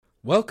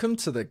Welcome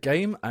to the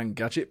Game and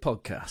Gadget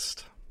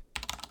Podcast.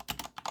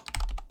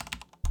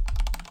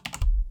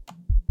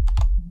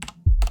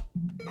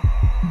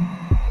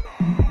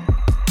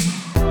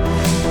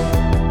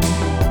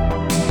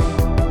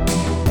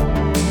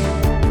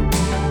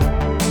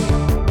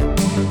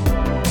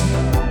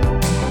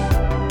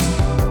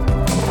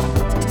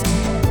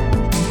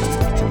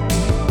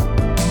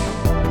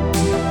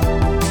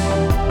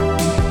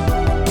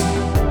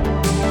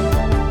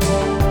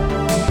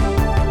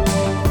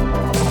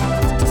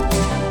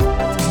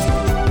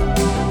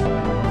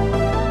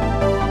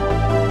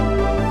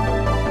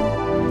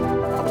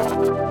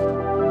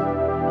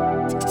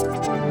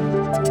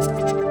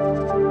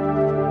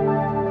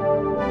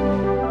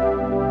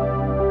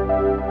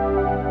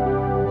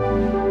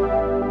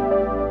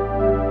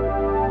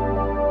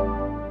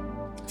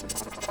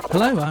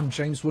 Hello, I'm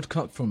James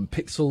Woodcock from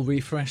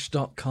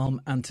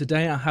pixelrefresh.com, and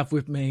today I have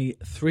with me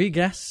three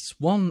guests.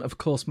 One, of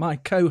course, my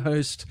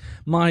co-host,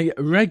 my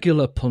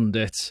regular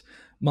pundit,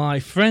 my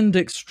friend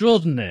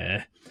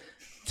extraordinaire,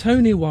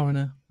 Tony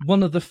Warriner,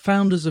 one of the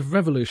founders of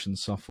Revolution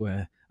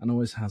Software, and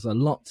always has a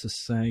lot to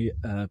say.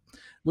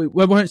 We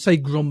won't say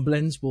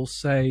grumblings, we'll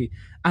say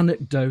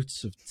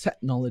anecdotes of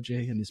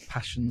technology and his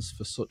passions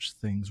for such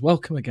things.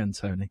 Welcome again,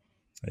 Tony.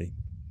 Hey.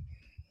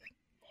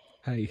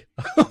 Hey.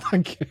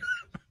 Thank you.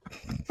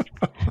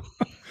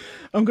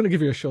 I'm going to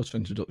give you a shorter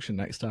introduction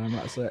next time.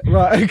 That's it.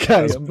 Right,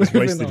 okay. It was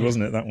wasted,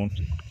 wasn't it, that one?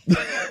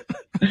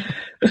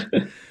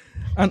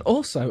 And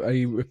also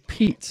a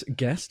repeat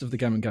guest of the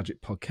Game and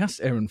Gadget Podcast,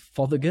 Aaron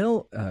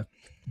Fothergill,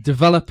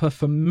 developer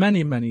for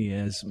many, many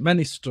years,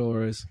 many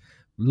stories,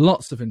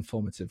 lots of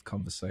informative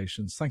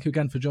conversations. Thank you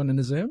again for joining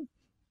us, Aaron.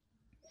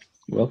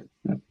 Well,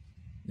 yeah.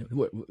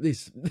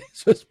 These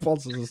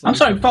sponsors. I'm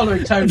sorry,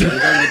 following Tony with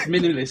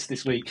minimalist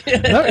this week.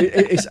 No,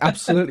 it's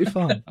absolutely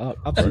fine.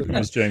 Absolutely.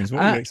 Yes, James,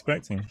 what were you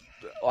expecting?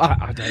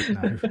 I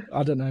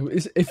don't know.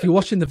 If you're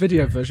watching the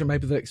video version,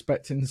 maybe they're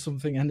expecting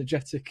something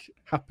energetic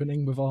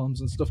happening with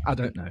arms and stuff. I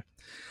don't know.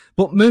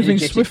 But moving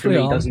swiftly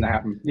on, doesn't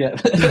happen. Yeah.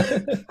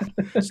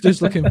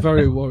 Stu's looking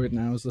very worried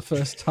now. As the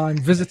first time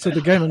visitor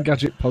the Game and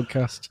Gadget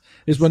Podcast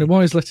is when he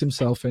always let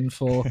himself in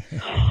for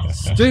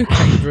Stu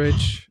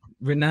Cambridge,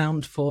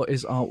 renowned for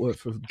his artwork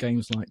for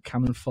games like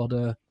Cannon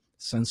Fodder,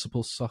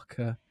 Sensible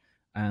Soccer,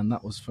 and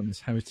that was from his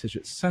heritage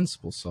at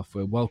Sensible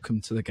Software.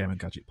 Welcome to the Game and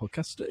Gadget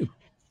Podcast, Stu.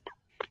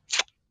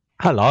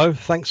 Hello,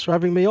 thanks for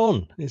having me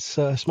on. It's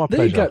my pleasure.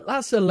 There you go.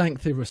 That's a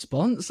lengthy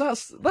response.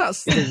 That's the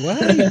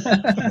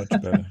Much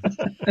better.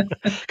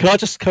 Can I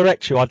just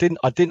correct you? I didn't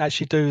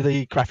actually do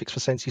the graphics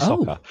for Sensi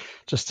Soccer.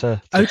 Just to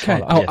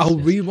okay. I'll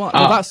rewind.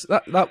 Well, that's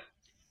that.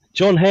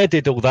 John Hare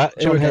did all that.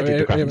 John Hare did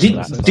the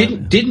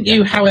graphics. Didn't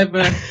you,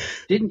 however,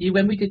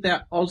 when we did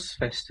that Oz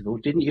Festival,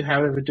 didn't you,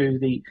 however, do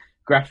the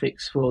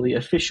graphics for the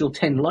official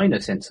 10-liner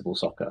Sensible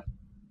Soccer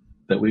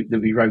that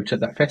we wrote at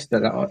that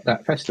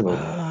festival? Do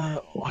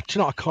you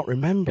know, I can't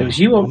remember. It was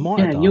you or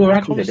you or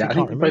Adam did it. I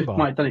think we both remember.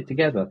 might have done it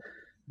together.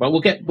 But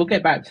we'll get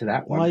back to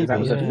that one. Maybe, that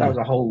was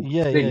a whole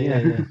thing.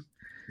 Yeah.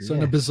 So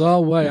in a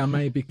bizarre way, I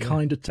may be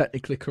kind of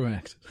technically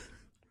correct.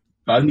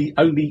 Only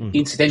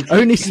incidentally.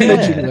 Only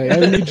smidgenly,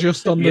 only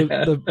just on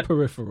the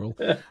peripheral.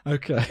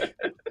 Okay.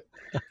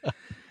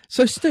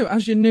 So, Stu,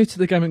 as you're new to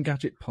the Game and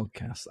Gadget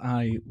Podcast,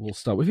 I will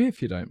start with you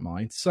if you don't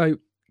mind. So,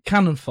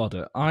 Cannon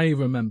Fodder, I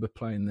remember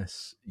playing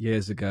this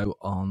years ago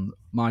on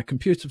my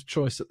computer of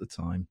choice at the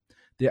time,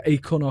 the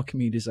Acorn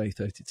Archimedes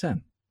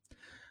A3010.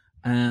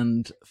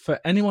 And for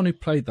anyone who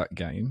played that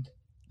game,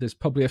 there's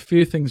probably a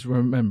few things to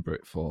remember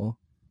it for.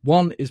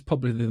 One is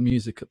probably the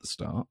music at the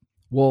start.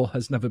 War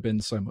has never been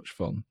so much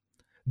fun.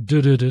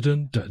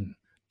 Dun-dun-dun-dun,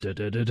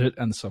 dun-dun-dun-dun,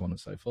 and so on and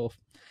so forth.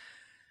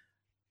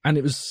 And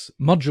it was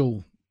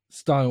module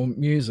style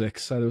music,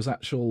 so there was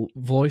actual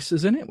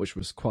voices in it, which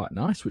was quite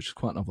nice, which was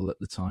quite novel at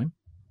the time.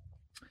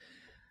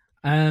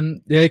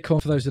 And the Acorn,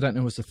 for those who don't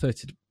know, was a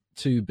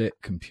 32-bit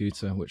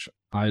computer, which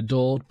I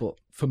adored, but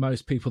for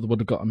most people that would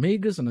have got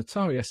Amigas and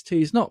Atari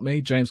STs, not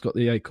me. James got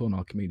the Acorn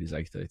Archimedes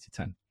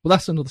A3010. Well,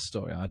 that's another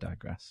story, I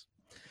digress.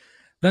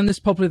 Then there's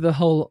probably the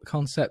whole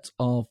concept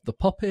of the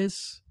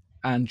poppies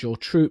and your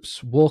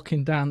troops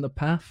walking down the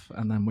path,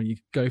 and then when you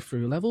go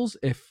through levels,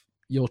 if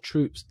your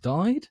troops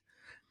died,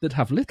 they'd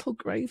have little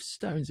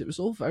gravestones. It was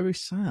all very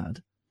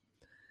sad.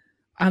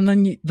 And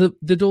then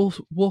they'd all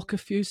walk a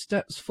few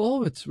steps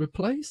forward to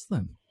replace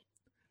them.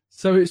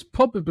 So it's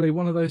probably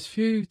one of those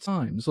few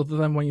times, other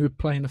than when you were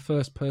playing a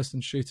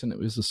first-person shooter and it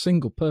was a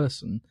single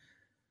person,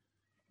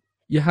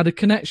 you had a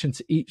connection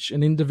to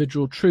an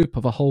individual troop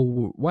of a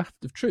whole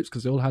waft of troops,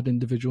 because they all had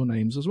individual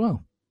names as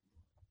well.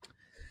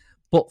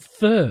 But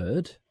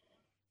third,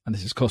 and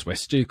this is of course where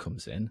Stu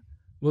comes in,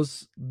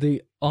 was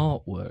the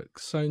artwork.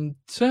 So in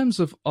terms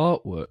of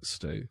artwork,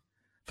 Stu,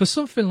 for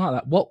something like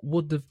that, what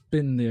would have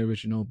been the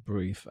original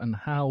brief, and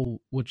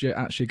how would you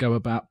actually go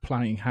about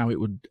planning how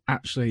it would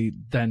actually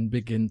then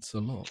begin to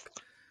look?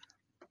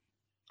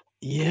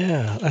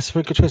 Yeah, that's a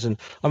very good question.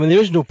 I mean, the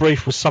original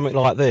brief was something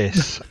like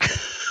this.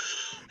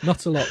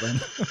 Not a lot then.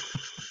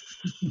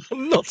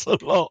 Not a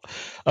lot.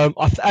 I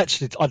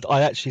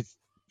actually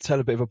tell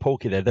a bit of a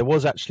porky there. There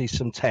was actually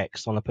some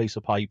text on a piece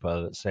of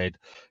paper that said,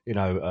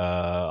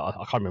 I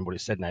can't remember what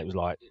it said now. It was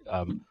like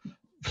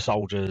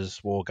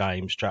soldiers, war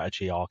games,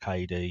 strategy,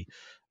 arcadey,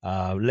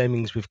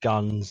 lemmings with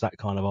guns, that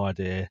kind of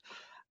idea.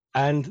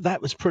 And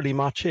that was pretty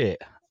much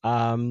it.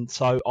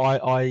 So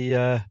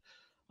I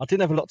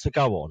didn't have a lot to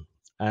go on.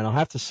 And I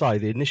have to say,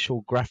 the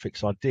initial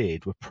graphics I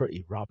did were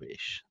pretty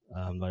rubbish.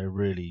 They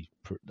really,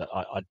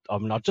 I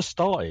mean, I just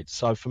started.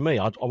 So for me,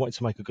 I wanted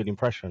to make a good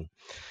impression.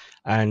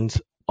 And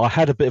I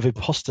had a bit of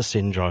imposter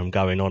syndrome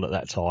going on at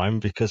that time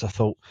because I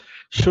thought,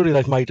 surely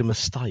they've made a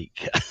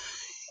mistake.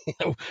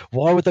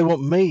 Why would they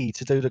want me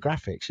to do the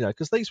graphics?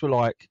 Because these were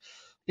like,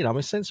 I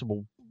mean,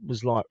 Sensible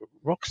was like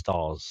rock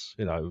stars,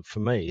 for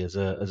me as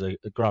a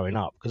growing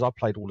up, because I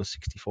played all the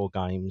 64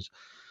 games.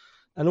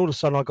 And all of a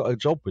sudden, I got a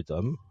job with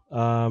them.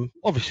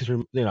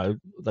 Obviously, they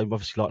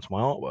obviously liked my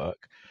artwork,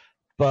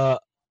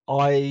 but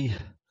I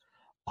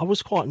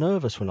was quite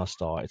nervous when I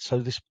started. So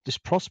this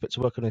prospect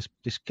to work on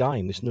this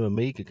game, this new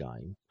Amiga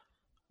game,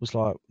 was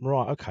like,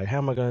 right, okay, how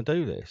am I going to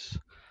do this?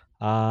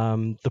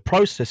 The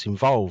process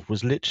involved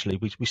was literally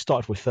we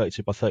started with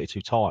 32 by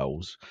 32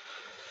 tiles.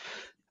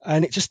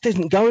 And it just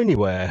didn't go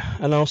anywhere.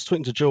 And I was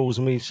talking to Jules,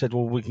 and we said,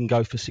 well, we can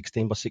go for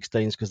 16 by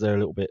 16s because they're a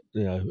little bit,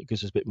 it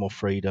gives us a bit more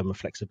freedom and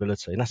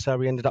flexibility. And that's how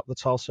we ended up with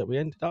the tile set we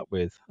ended up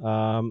with.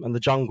 And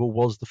the jungle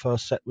was the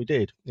first set we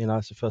did.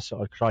 It's the first set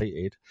I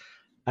created.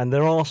 And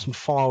there are some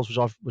files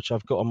which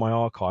I've got on my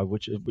archive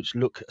which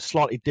look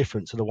slightly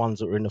different to the ones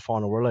that were in the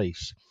final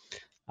release.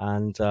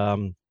 And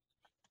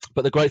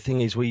but the great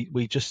thing is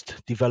we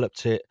just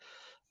developed it,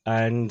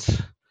 and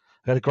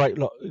we had a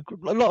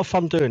lot of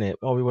fun doing it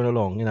while we went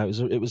along.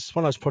 It was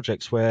one of those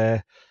projects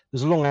where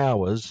there's long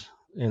hours.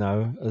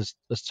 As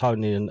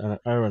Tony and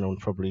Aaron will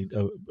probably be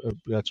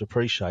able to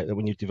appreciate, that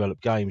when you develop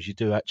games, you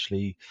do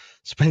actually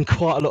spend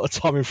quite a lot of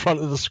time in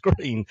front of the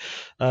screen,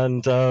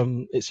 and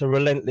it's a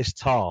relentless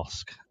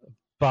task.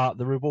 But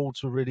the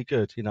rewards were really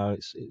good. It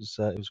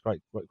was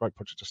great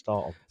project to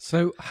start on.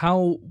 So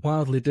how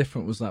wildly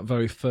different was that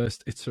very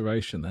first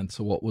iteration then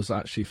to what was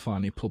actually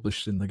finally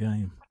published in the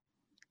game?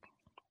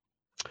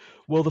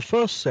 Well, the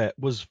first set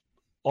was,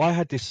 I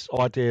had this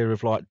idea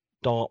of like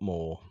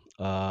Dartmoor,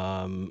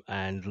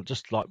 and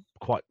just like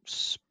quite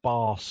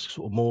sparse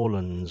sort of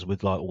moorlands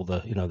with like all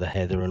the, the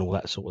heather and all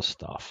that sort of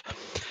stuff.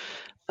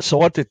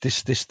 So I did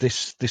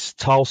this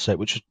tile set,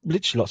 which was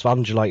literally lots of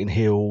undulating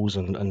hills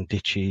and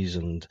ditches,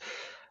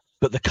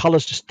 but the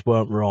colours just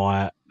weren't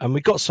right, and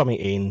we got something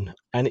in,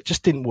 and it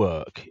just didn't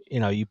work.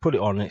 You put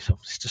it on, and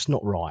it's just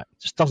not right.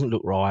 It just doesn't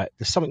look right.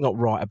 There's something not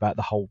right about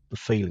the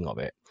feeling of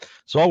it.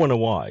 So I went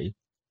away.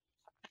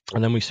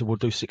 And then we said, we'll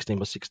do 16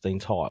 by 16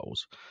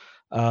 tiles.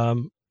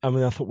 And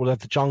then I thought, we'll have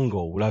the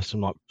jungle. We'll have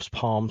some like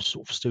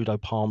sort of pseudo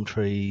palm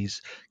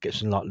trees, get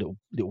some like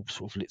little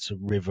sort of lits of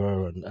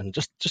river, and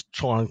just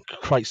try and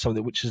create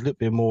something which is a little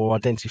bit more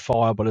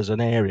identifiable as an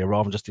area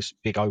rather than just this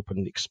big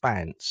open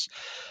expanse.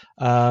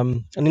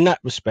 And in that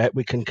respect,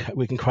 we can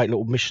create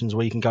little missions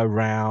where you can go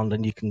around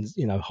and you can,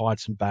 hide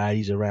some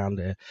baddies around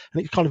there.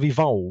 And it kind of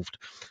evolved.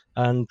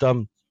 And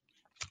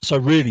so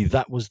really,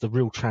 that was the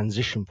real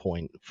transition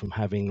point from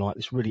having like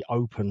this really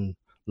open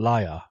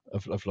layer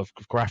of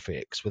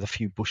graphics with a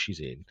few bushes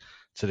in,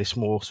 to this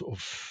more sort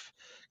of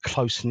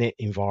close-knit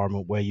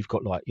environment where you've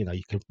got like,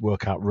 you can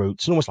work out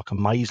routes, and almost like a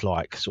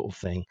maze-like sort of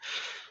thing.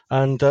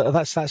 And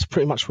that's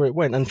pretty much where it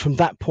went. And from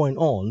that point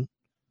on,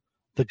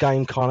 the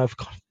game kind of,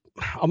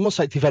 I'm not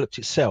saying it developed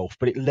itself,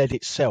 but it led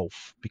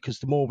itself, because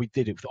the more we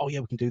did it, we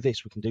can do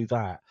this, we can do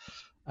that.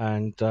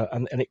 And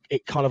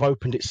it kind of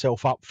opened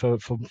itself up for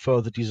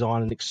further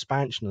design and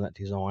expansion of that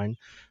design,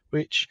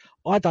 which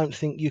I don't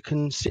think you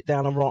can sit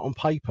down and write on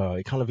paper.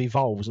 It kind of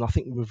evolves, and I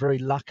think we were very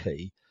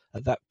lucky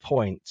at that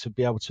point to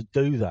be able to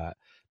do that,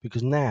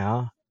 because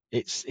now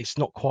it's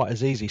not quite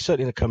as easy,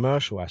 certainly in a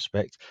commercial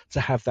aspect, to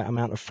have that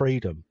amount of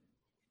freedom.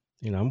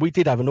 And we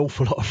did have an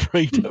awful lot of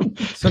freedom.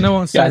 So no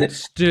one said,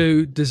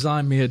 "Do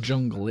design me a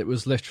jungle." It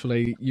was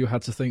literally, you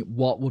had to think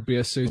what would be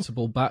a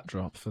suitable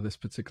backdrop for this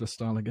particular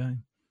style of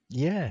game.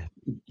 Yeah.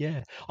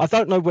 I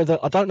don't know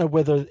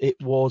whether it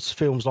was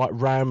films like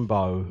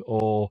Rambo,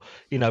 or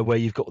where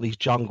you've got these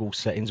jungle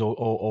settings,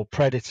 or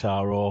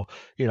Predator, or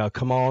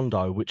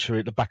Commando, which are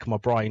at the back of my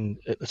brain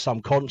at the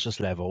subconscious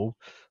level,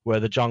 where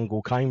the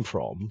jungle came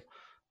from.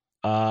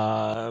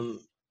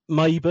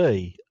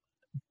 Maybe,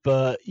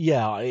 but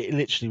yeah, it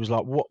literally was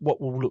like, what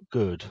will look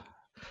good.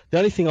 The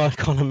only thing I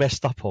kind of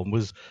messed up on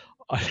was,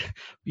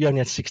 you only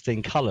had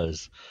 16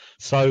 colours.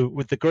 So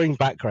with the green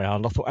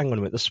background, I thought, hang on a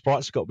minute, the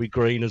sprites have got to be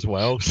green as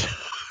well.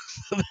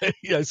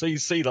 So you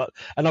see, like,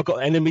 and I've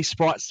got enemy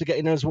sprites to get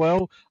in as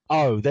well.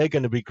 Oh, they're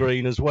going to be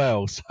green as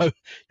well. So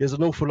there's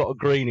an awful lot of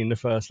green in the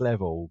first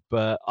level.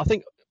 But I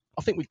think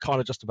we kind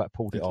of just about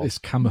pulled it off. It's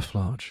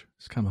camouflage.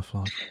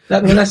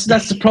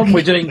 That's the problem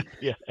with doing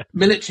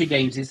military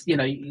games. Is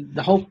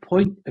the whole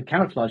point of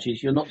camouflage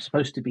is you're not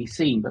supposed to be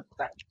seen, but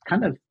that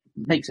kind of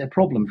makes it a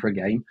problem for a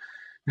game.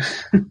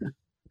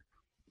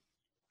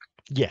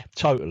 Yeah,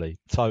 totally.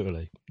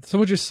 So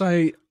would you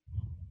say,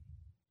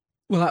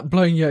 without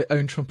blowing your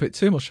own trumpet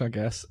too much, I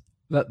guess,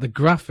 that the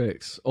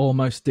graphics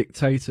almost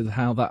dictated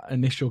how that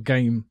initial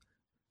game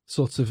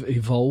sort of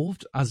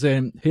evolved, as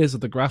in, here's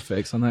the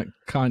graphics, and that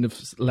kind of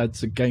led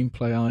to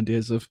gameplay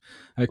ideas of,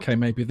 okay,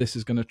 maybe this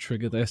is going to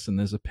trigger this, and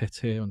there's a pit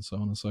here, and so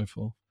on and so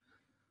forth.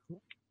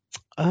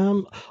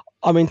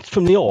 I mean,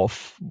 from the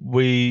off,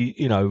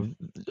 John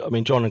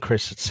and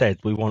Chris had said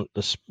we want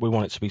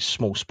it to be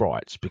small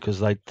sprites because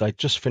they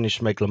just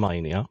finished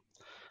Megalomania,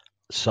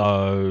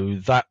 so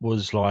that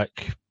was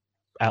like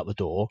out the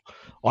door.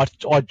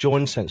 I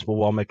joined Sensible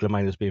while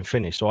Megalomania was being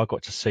finished, so I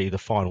got to see the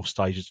final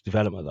stages of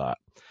development of that.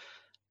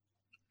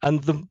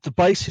 And the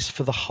basis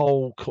for the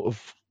whole sort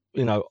of,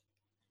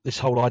 this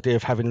whole idea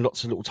of having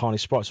lots of little tiny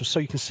sprites was so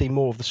you can see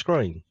more of the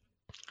screen.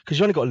 Because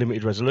you only got a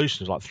limited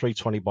resolution, like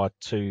 320 by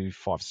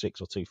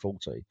 256 or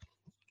 240.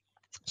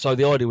 So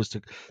the idea was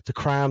to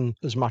cram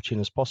as much in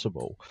as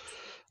possible.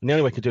 And the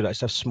only way to do that is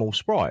to have small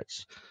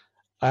sprites.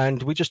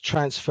 And we just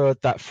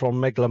transferred that from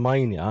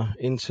Megalomania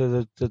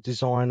into the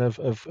design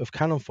of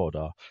Cannon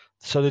Fodder.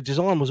 So the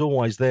design was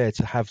always there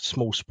to have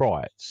small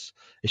sprites.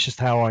 It's just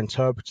how I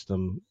interpreted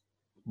them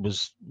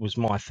was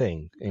my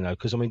thing,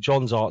 because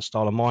John's art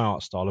style and my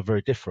art style are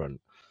very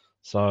different.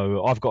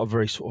 So I've got a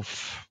very sort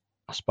of,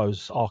 I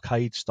suppose,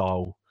 arcade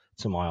style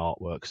to my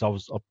artwork,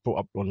 because I brought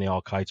up on the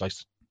arcades. I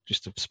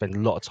used to spend a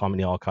lot of time in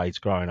the arcades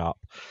growing up,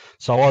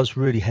 so I was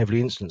really heavily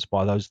influenced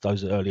by those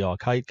early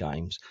arcade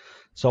games.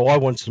 So I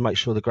wanted to make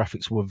sure the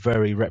graphics were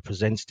very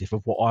representative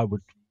of what I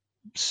would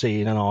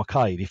see in an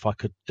arcade. If I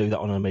could do that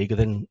on an Amiga,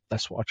 then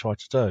that's what I tried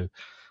to do.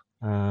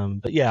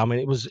 But yeah,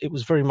 it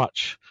was very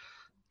much,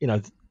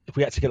 if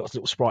we had to get lots of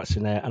little sprites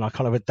in there, and I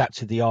kind of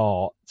adapted the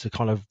art to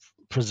kind of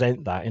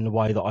present that in the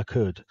way that I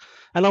could.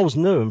 And I was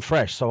new and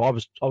fresh, so I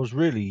was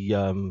really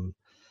I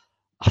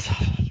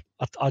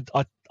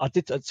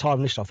did at the time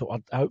initially, I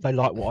thought, I hope they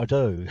like what I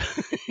do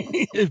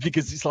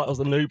because it's like I was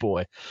a new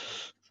boy.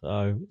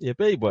 So yeah,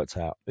 but it worked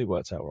out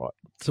right.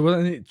 So were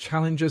there any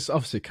challenges?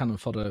 Obviously Cannon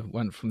Fodder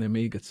went from the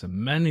Amiga to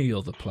many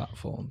other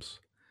platforms.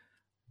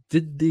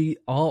 Did the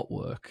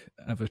artwork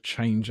ever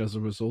change as a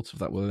result of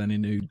that? Were there any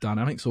new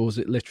dynamics, or was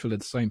it literally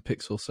the same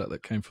pixel set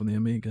that came from the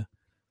Amiga?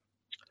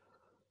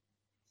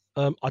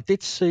 I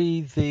did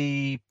see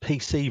the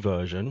PC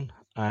version,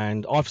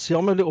 and I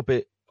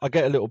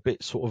get a little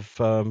bit sort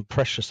of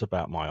precious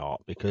about my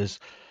art, because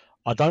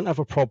I don't have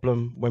a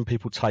problem when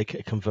people take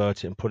it,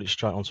 convert it, and put it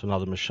straight onto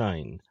another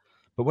machine.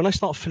 But when I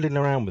start fiddling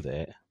around with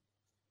it,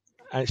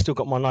 and it's still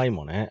got my name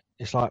on it,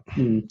 it's like,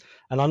 and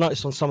I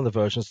noticed on some of the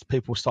versions,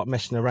 people start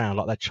messing around,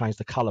 like they'd change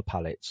the color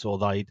palettes, or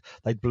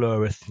they'd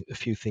blur a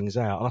few things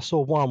out. And I saw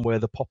one where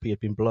the poppy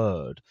had been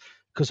blurred,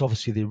 because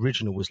obviously the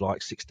original was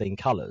like 16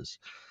 colors.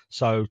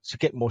 So to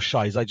get more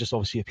shades, they just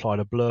obviously applied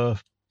a blur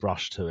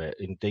brush to it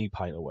in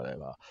D-Paint or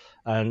whatever.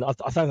 And I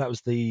think that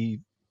was the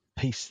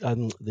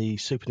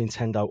Super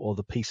Nintendo or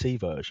the PC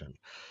version.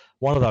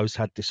 One of those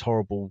had this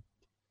horrible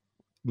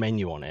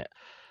menu on it.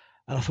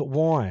 And I thought,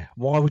 why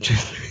would you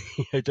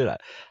do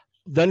that?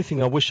 The only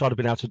thing I wish I'd have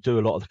been able to do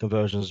a lot of the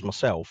conversions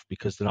myself,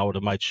 because then I would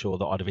have made sure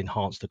that I'd have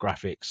enhanced the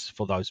graphics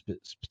for those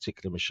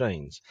particular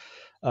machines.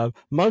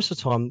 Most of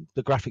the time,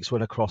 the graphics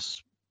went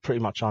across pretty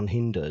much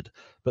unhindered,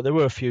 but there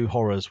were a few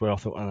horrors where I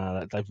thought, oh,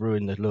 no, they've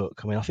ruined the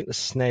look. I think the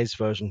SNES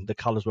version, the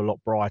colours were a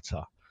lot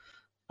brighter,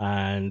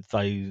 and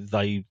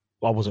I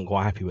wasn't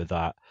quite happy with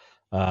that.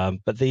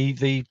 But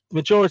the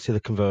majority of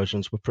the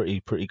conversions were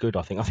pretty good,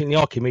 I think. I think the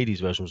Archimedes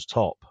version was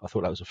top. I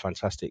thought that was a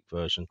fantastic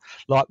version.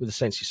 Like with the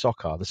Sensi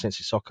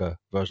Soccer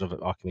version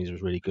of Archimedes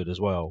was really good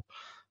as well.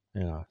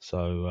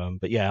 So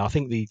but yeah, I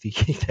think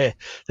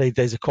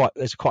there's quite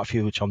a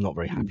few which I'm not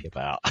very happy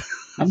about.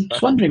 I'm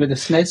just wondering with the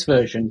SNES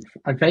version,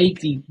 I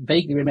vaguely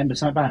remember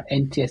something about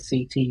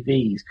NTSC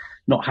TVs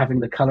not having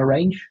the color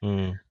range.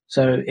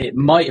 So it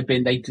might have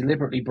been they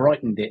deliberately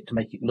brightened it to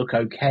make it look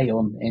okay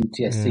on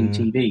NTSC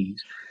TVs.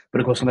 But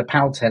of course, on the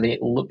PAL telly,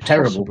 it will look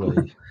terrible.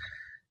 Possibly.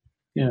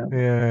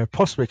 Yeah,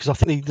 possibly, because I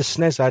think the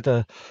SNES had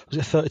a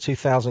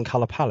 32,000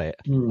 color palette.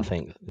 I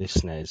think the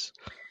SNES.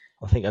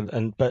 I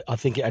think, but I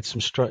think it had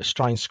some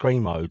strange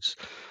screen modes.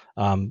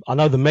 I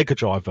know the Mega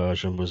Drive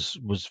version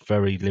was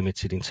very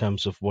limited in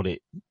terms of what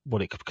it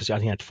because it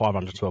only had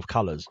 512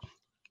 colors,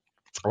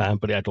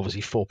 but it had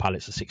obviously 4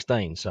 palettes of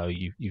 16, so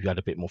you had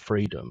a bit more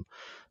freedom,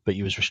 but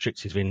you was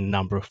restricted in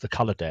number of the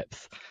color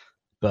depth.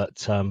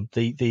 But I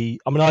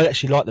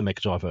actually liked the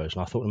Mega Drive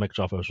version. I thought the Mega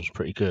Drive version was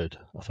pretty good.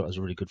 I thought it was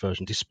a really good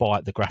version,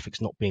 despite the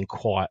graphics not being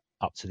quite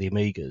up to the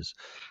Amigas.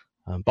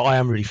 But I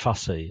am really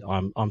fussy.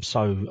 I'm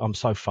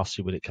so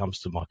fussy when it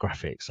comes to my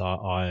graphics.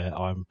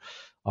 I'm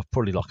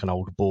probably like an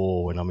old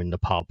bore when I'm in the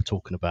pub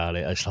talking about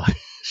it. It's like,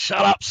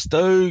 shut up,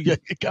 Stu, you're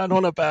going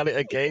on about it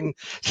again.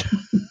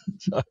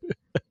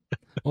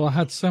 Well, I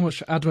had so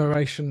much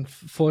admiration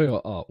for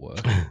your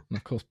artwork, and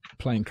of course,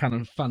 playing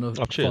Cannon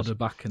Fodder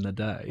back in the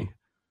day,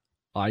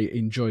 I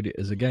enjoyed it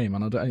as a game,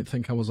 and I don't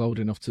think I was old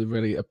enough to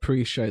really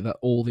appreciate that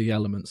all the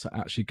elements that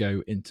actually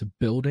go into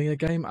building a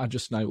game. I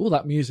just know,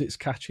 that music's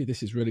catchy,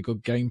 this is really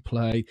good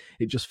gameplay,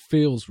 it just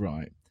feels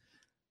right.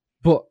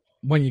 But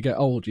when you get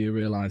older, you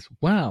realise,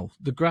 wow,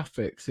 the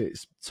graphics,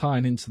 it's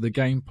tying into the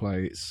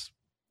gameplay,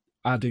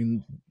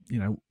 adding,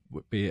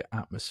 be it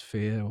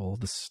atmosphere or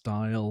the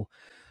style,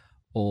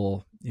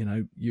 or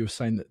you were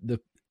saying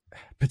that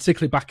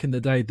particularly back in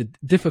the day, the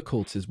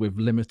difficulties with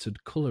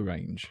limited color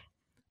range,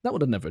 that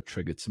would have never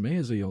triggered to me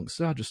as a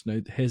youngster. I just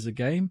know, here's a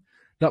game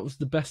that was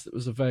the best that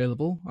was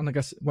available. And I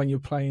guess when you're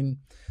playing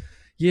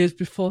years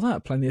before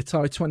that, playing the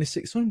Atari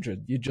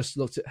 2600, you just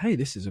looked at, hey,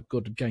 this is a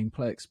good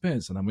gameplay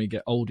experience. And then when you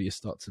get older, you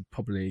start to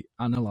probably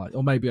analyze,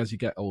 or maybe as you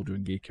get older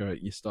and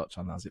geeker, you start to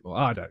analyze it more.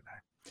 I don't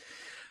know.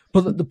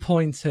 But the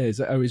point is,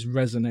 it always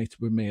resonated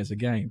with me as a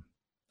game.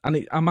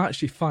 And I'm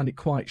actually find it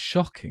quite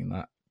shocking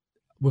that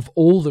with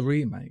all the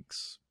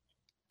remakes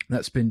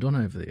that's been done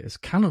over the years,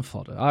 Cannon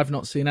Fodder, I've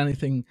not seen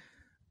anything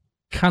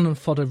Cannon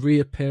Fodder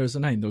reappear as a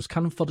name. There was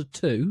Cannon Fodder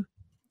 2,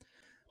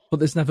 but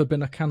there's never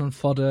been a Cannon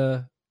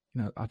Fodder,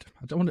 I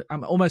don't want to,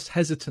 I'm almost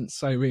hesitant to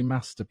say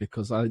remaster,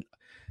 because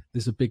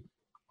there's a big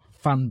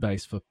fan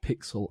base for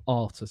pixel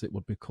art, as it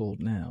would be called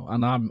now.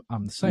 And I'm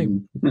the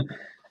same.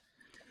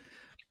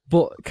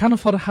 But Cannon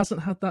Fodder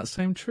hasn't had that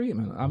same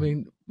treatment. I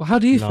mean, how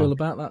do you feel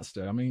about that,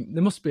 Stu? I mean,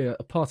 there must be a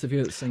part of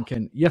you that's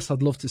thinking, yes,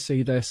 I'd love to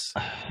see this,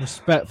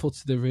 respectful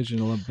to the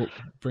original, but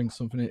bring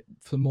something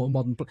for more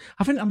modern.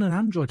 I think on an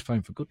Android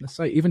phone, for goodness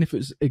sake, even if it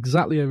was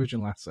exactly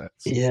original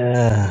assets.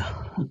 Yeah.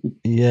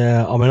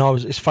 I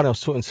mean, it's funny. I was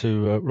talking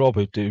to Rob,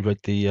 who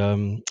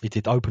he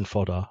did Open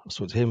Fodder. I was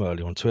talking to him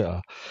earlier on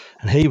Twitter,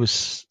 and we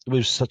was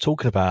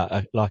talking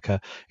about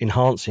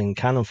enhancing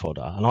Cannon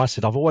Fodder, and I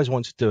said I've always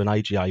wanted to do an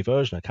AGA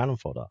version of Cannon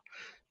Fodder,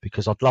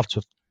 because I'd love to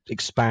have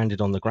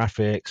expanded on the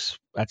graphics,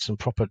 add some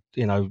proper,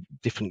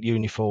 different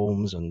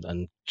uniforms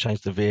and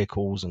change the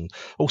vehicles and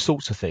all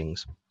sorts of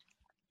things.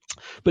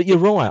 But you're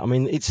right. I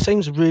mean, it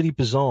seems really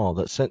bizarre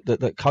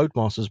that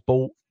Codemasters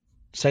bought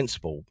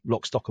Sensible,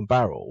 lock, stock and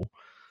barrel,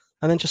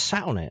 and then just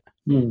sat on it.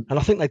 And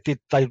I think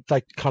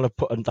they kind of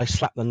they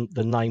slapped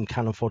the name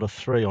Cannon Fodder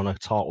 3 on a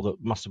title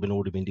that must have been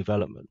already in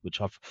development,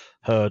 which I've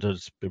heard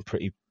has been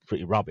pretty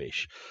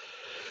rubbish.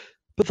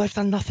 But they've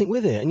done nothing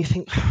with it, and you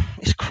think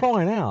it's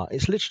crying out.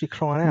 It's literally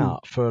crying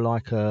out for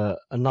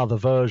another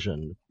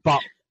version.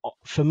 But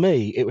for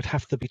me, it would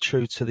have to be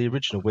true to the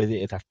original, where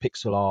it'd have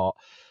pixel art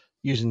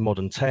using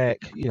modern tech.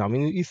 I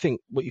mean, you think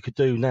what you could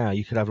do now.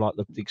 You could have like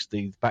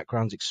the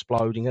backgrounds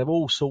exploding. There are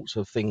all sorts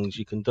of things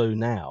you can do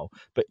now,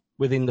 but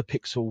within the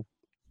pixel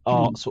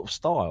art sort of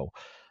style.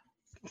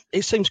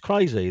 It seems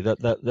crazy that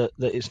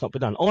it's not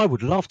been done. I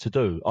would really love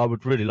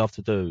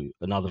to do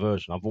another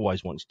version. I've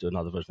always wanted to do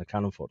another version of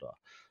Cannon Fodder.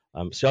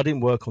 See, I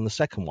didn't work on the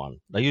second one.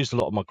 They used a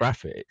lot of my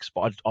graphics,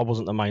 but I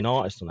wasn't the main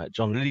artist on that.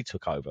 John Lilly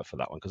took over for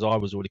that one because I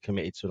was already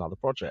committed to another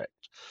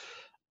project.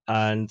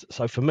 And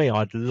so for me,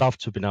 I'd love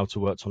to have been able to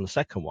work on the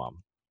second one.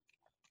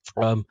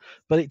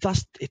 But it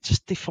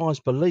just defies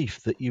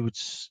belief that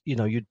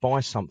you'd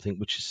buy something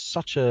which is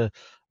such a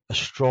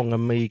strong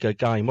Amiga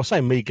game. Well, I say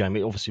Amiga game,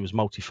 it obviously was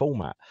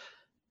multi-format,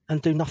 and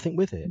do nothing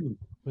with it.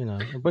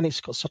 When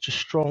it's got such a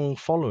strong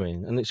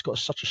following and it's got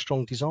such a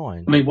strong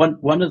design. I mean,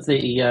 one of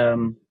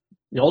the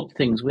odd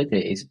things with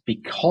it is,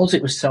 because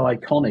it was so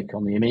iconic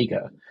on the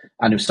Amiga,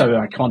 and it was so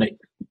iconic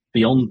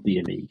beyond the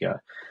Amiga,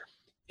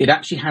 it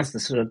actually has the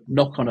sort of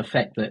knock-on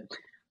effect that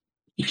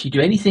if you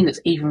do anything that's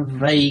even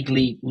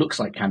vaguely looks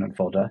like Cannon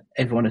Fodder,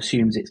 everyone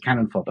assumes it's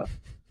Cannon Fodder.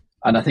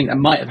 And I think that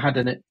might have had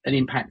an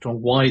impact on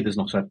why there's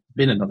not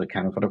been another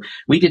Cannon Fodder.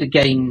 We did a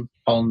game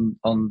on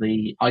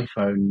the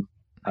iPhone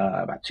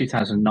about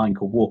 2009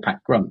 called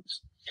Warpack Grunts,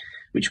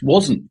 which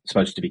wasn't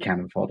supposed to be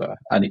Cannon Fodder,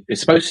 and it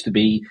was supposed to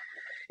be.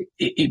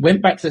 It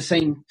went back to the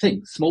same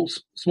thing, small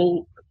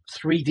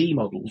 3D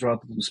models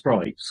rather than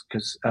sprites,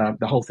 because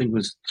the whole thing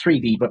was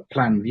 3D but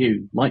plan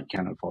view, like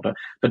Cannon Fodder.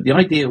 But the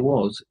idea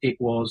was it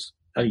was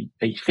a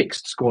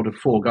fixed squad of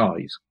 4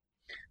 guys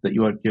that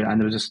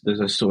and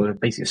there's a sort of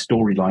basically a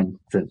storyline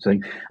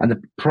thing. And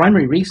the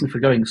primary reason for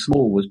going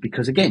small was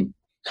because, again,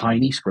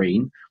 tiny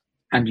screen,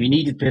 and you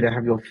needed to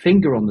have your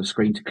finger on the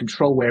screen to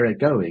control where they're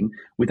going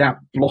without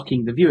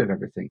blocking the view of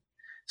everything.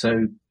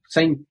 So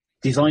same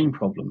design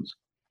problems.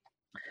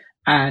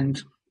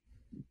 And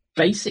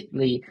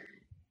basically,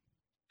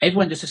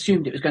 everyone just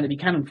assumed it was going to be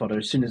Cannon Fodder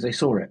as soon as they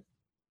saw it,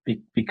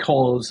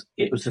 because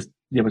it was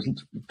there was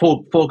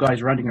four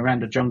guys running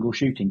around a jungle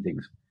shooting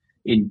things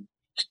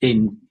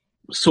in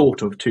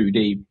sort of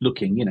 2D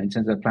looking, in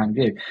terms of plan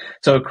view.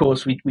 So of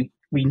course we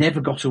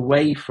never got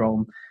away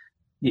from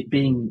it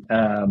being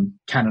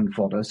Cannon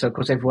Fodder. So of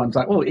course everyone's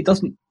like, oh, it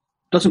doesn't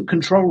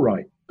control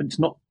right, but it's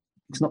not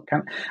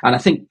Cannon. And I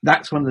think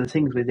that's one of the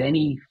things with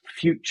any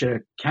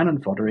future Cannon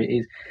Fodder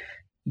is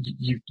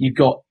you've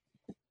got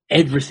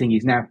everything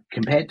is now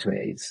compared to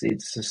it.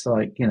 It's just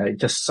like,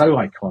 just so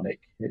iconic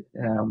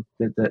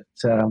that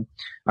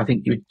I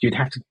think you'd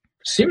have to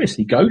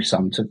seriously go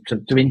some to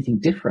do anything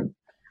different.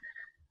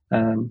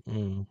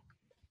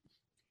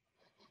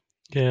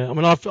 Yeah, I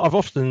mean, I've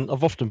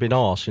often been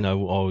asked, you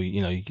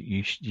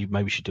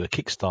maybe should do a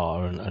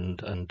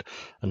Kickstarter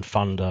and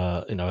fund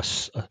a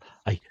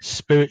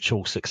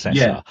spiritual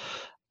successor.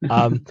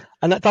 Yeah.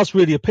 And that does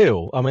really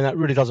appeal. I mean, that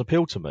really does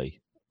appeal to me.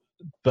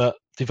 But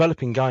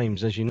developing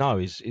games, as you know,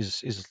 is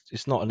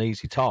it's not an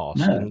easy task.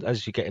 No. And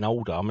as you're getting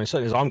older, I mean,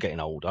 certainly as I'm getting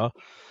older,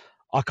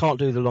 I can't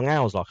do the long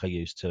hours like I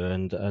used to,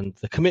 and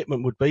the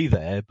commitment would be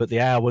there, but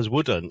the hours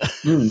wouldn't.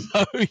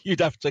 So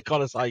you'd have to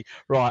kind of say,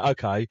 right,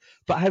 okay.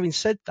 But having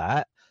said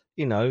that,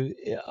 you know,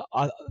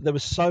 there were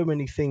so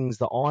many things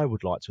that I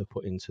would like to have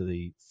put into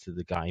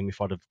the game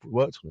if I'd have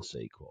worked on a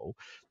sequel.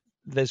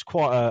 There's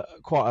quite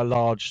a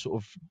large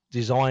sort of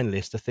design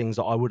list of things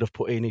that I would have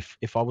put in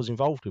if I was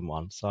involved in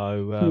one.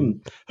 So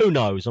who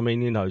knows? I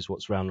mean, who knows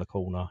what's around the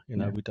corner? You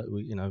know,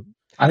 you know.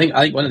 I think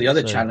one of the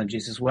other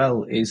challenges as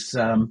well is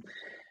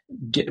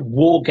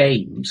war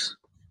games.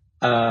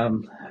 They're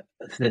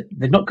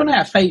not gone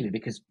out of favour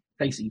because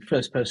basically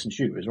first-person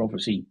shooters are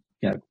obviously,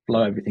 you know,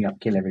 blow everything up,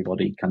 kill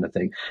everybody kind of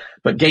thing.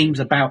 But games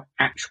about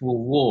actual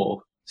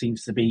war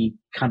seems to be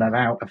kind of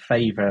out of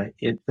favour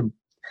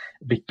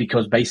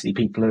because basically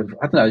people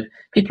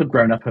have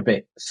grown up a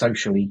bit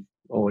socially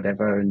or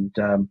whatever, and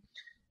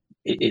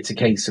it's a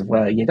case of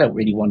where you don't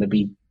really want to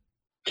be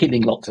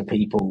killing lots of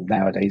people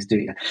nowadays, do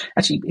you?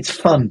 Actually, it's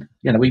fun.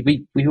 You know,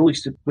 we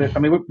always.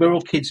 We're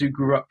all kids who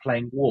grew up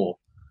playing war,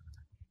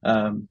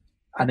 and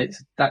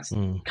that's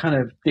kind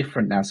of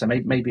different now. So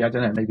maybe I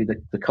don't know. Maybe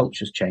the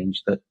culture's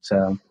changed.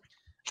 That.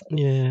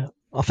 Yeah,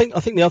 I think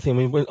the other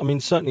thing. I mean,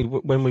 certainly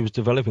when we was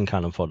developing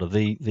Cannon Fodder,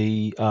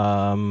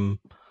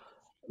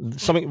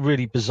 something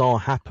really bizarre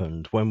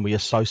happened when we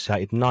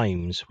associated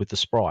names with the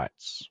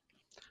sprites.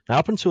 Now,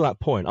 up until that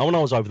point, when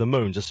I was over the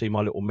moon to see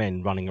my little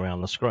men running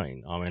around the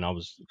screen, I mean,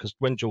 because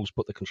when Jules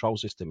put the control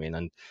system in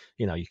and,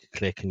 you know, you could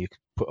click and you could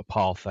put a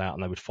path out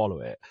and they would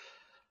follow it,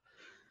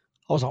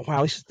 I was like,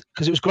 wow,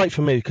 because it was great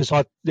for me because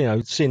I, you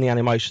know, seeing the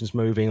animations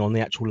moving on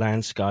the actual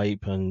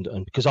landscape and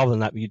because other than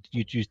that,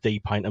 you'd use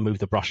D-Paint and move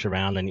the brush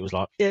around and it was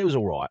like, yeah, it was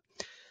all right.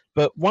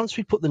 But once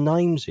we put the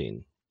names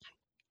in,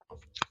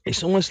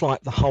 it's almost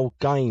like the whole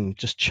game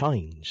just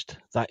changed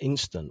that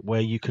instant where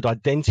you could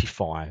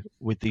identify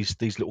with these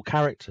little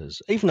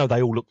characters, even though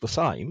they all look the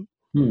same.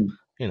 You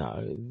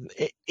know,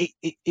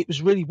 it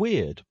was really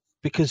weird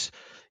because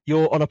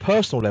you're on a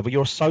personal level,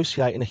 you're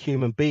associating a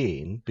human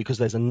being because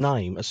there's a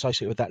name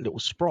associated with that little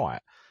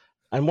sprite.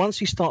 And once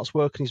he starts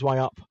working his way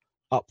up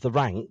the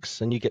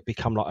ranks and you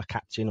become like a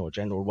captain or a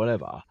general or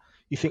whatever,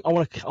 you think, I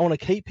want to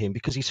keep him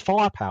because his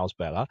firepower's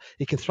better.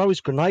 He can throw his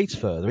grenades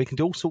further. He can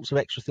do all sorts of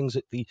extra things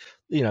that the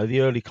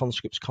early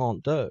conscripts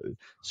can't do.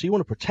 So you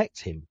want to protect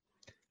him.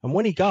 And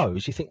when he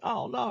goes, you think,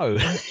 oh no.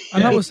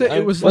 And that was it.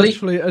 It was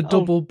literally a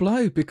double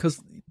blow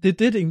because they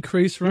did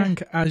increase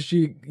rank as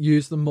you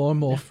use them more and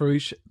more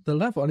through the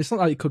level. And it's not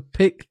like you could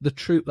pick the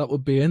troop that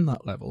would be in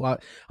that level.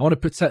 Like, I want to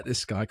protect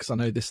this guy because I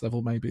know this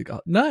level maybe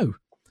got. No,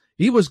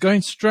 he was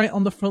going straight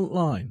on the front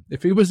line.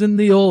 If he was in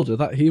the order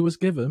that he was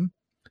given.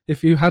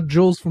 If you had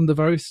Jules from the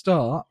very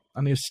start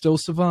and he still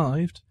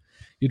survived,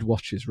 you'd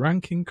watch his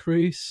rank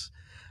increase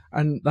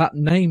and that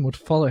name would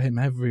follow him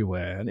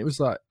everywhere. And it was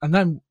like, and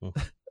then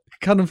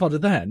Cannon Fodder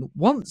then,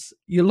 once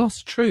you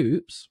lost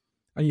troops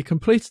and you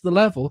completed the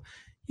level,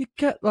 you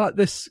get like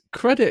this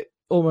credit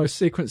almost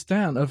sequence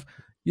down of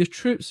your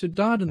troops who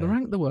died in the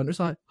rank they weren't. It's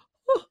like,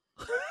 oh.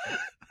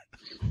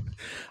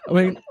 I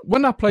mean,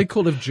 when I play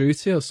Call of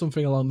Duty or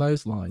something along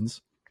those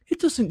lines, it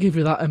doesn't give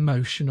you that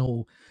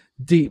emotional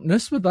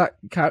deepness with that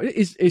character.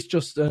 It's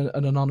just an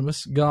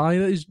anonymous guy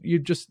that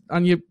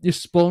you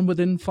spawn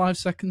within 5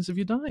 seconds of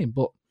you dying.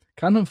 But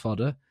Cannon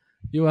Fodder,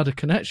 you had a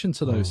connection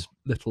to those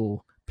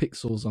little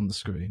pixels on the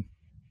screen.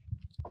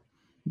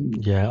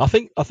 Yeah, I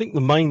think the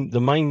main.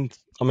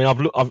 I mean,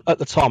 I've at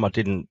the time I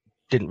didn't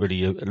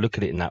really look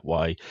at it in that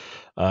way,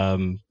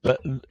 but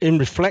in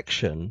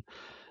reflection,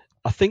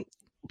 I think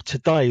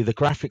today the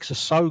graphics are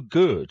so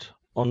good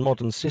on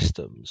modern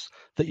systems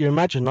that your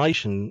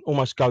imagination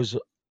almost goes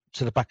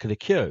to the back of the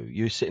queue.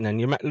 You're sitting there,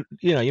 and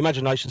your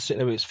imagination's sitting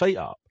there with its feet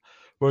up.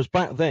 Whereas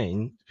back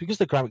then, because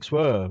the graphics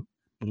were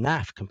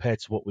naff compared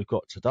to what we've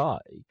got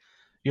today,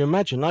 your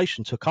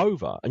imagination took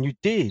over, and you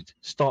did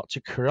start to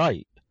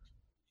create,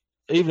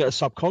 even at a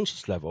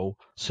subconscious level,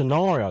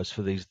 scenarios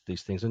for these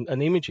things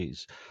and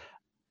images.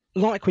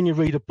 Like when you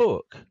read a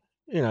book,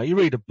 you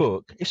read a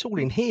book, it's all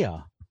in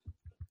here.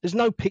 There's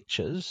no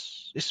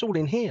pictures, it's all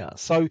in here.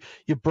 So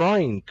your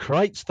brain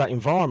creates that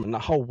environment,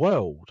 that whole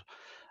world.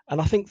 And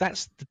I think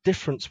that's the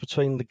difference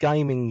between the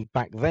gaming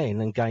back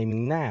then and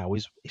gaming now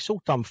is it's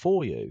all done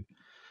for you.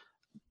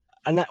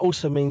 And that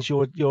also means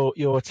your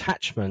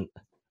attachment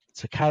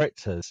to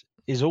characters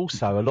is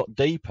also a lot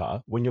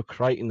deeper when you're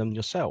creating them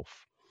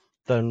yourself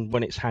than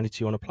when it's handed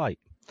to you on a plate.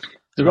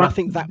 And I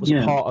think that was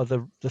part of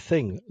the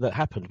thing that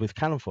happened with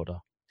Cannon Fodder.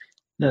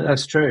 No,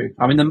 that's true.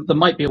 I mean, there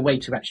might be a way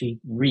to actually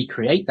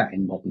recreate that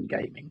in modern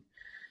gaming.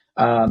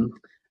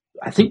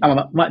 I think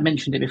I might have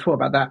mentioned it before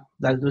about that.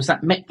 There was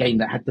that mech game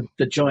that had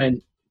the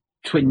giant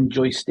twin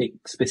joystick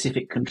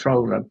specific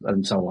controller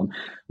and so on,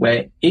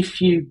 where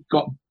if you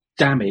got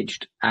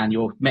damaged and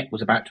your mech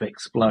was about to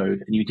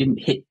explode and you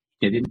didn't flip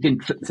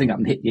the thing up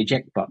and hit the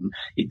eject button,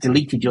 it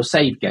deleted your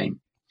save game.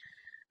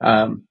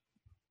 And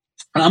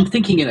I'm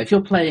thinking, if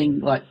you're playing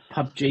like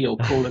PUBG or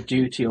Call of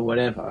Duty or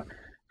whatever,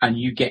 and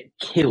you get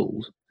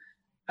killed,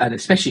 and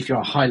especially if you're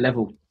a high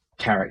level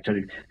character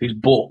who's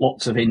bought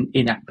lots of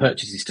in-app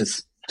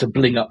purchases to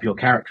bling up your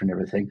character and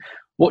everything,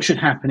 what should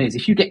happen is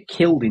if you get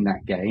killed in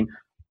that game,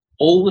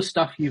 all the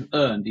stuff you've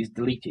earned is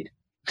deleted.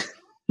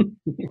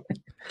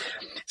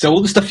 So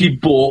all the stuff you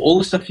bought, all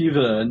the stuff you've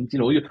earned,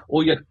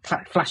 all your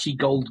flashy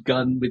gold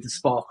gun with the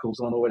sparkles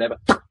on or whatever,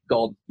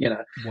 gone,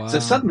 Wow. So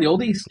suddenly all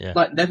these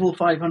like level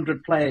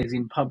 500 players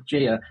in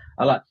PUBG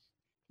are like,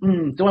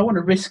 do I want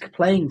to risk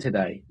playing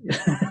today?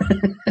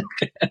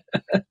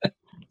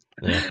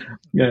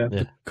 Yeah.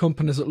 The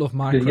companies that love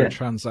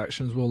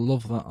microtransactions will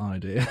love that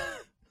idea.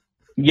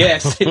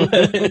 Yes,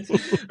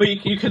 but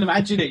you can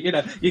imagine it.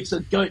 You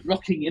sort of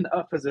rocking in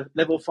up as a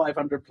level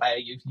 500 player.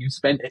 You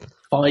spent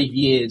 5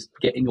 years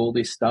getting all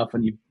this stuff,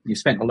 and you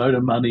spent a load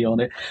of money on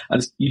it,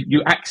 and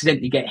you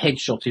accidentally get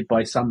headshotted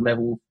by some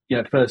level,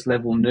 first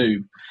level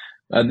noob,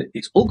 and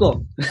it's all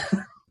gone.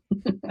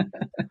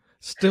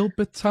 Steel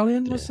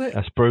Battalion, was it?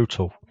 That's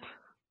brutal.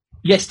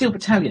 Yeah, Steel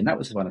Battalion. That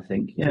was the one, I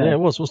think. Yeah, it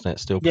was, wasn't it?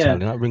 Steel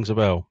Battalion. That rings a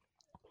bell.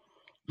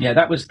 Yeah,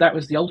 that was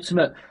the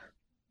ultimate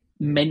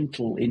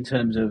mental in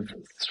terms of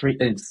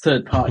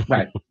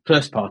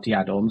first party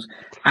add-ons,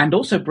 and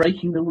also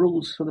breaking the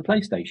rules for the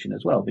PlayStation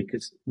as well,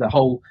 because the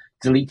whole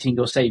deleting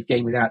your save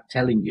game without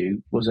telling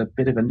you was a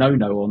bit of a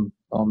no-no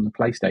on the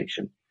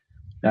PlayStation.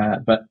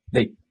 But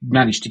they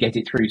managed to get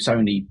it through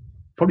Sony,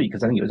 probably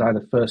because I think it was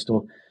either first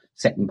or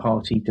second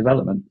party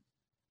development.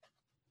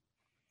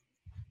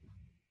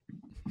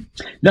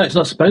 No, it's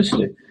not supposed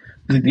to.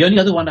 The only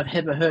other one I've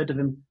ever heard of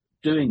them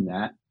doing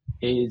that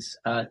is,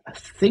 I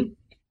think,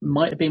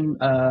 might have been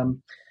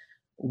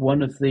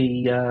one of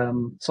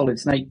the Solid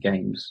Snake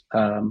games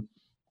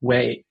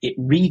where it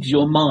reads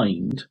your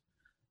mind.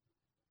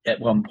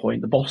 At one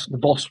point, the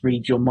boss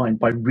reads your mind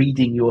by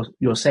reading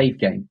your save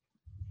game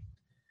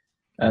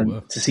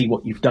to see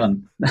what you've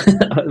done.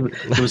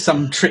 There was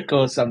some trick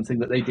or something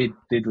that they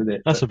did with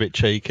it. That's a bit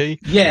cheeky.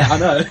 Yeah, I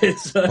know.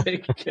 It's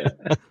like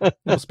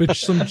must be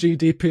some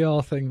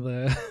GDPR thing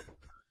there.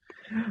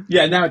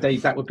 Yeah,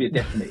 nowadays that would be a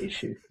definite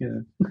issue. Yeah.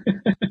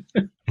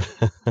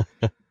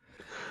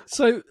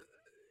 So,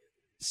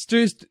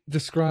 Stu's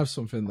described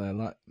something there,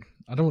 like,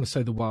 I don't want to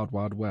say the wild,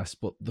 wild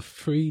west, but the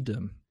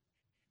freedom,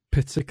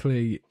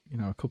 particularly,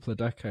 a couple of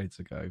decades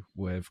ago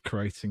with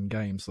creating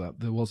games,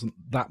 that there wasn't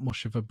that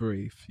much of a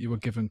brief. You were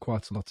given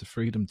quite a lot of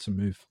freedom to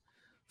move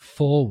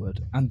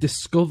forward and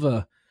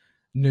discover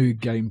new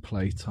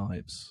gameplay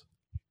types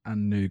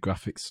and new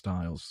graphic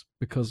styles,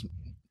 because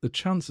the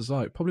chances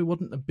are it probably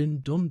wouldn't have been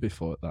done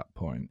before at that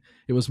point.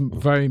 It was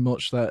very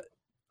much that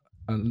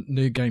a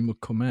new game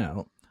would come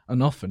out,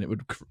 and often it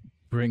would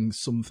bring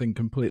something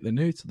completely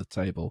new to the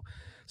table.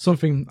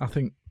 Something I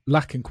think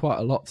lacking quite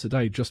a lot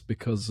today just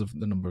because of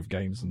the number of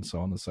games and so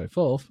on and so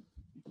forth.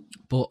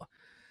 But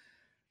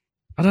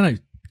I don't know.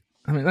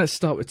 I mean, let's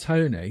start with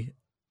Tony.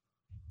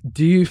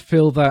 Do you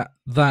feel that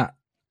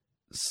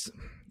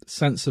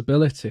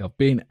sensibility of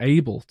being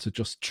able to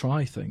just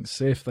try things,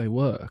 see if they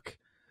work,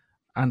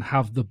 and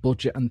have the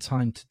budget and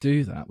time to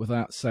do that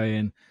without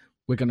saying,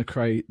 we're going to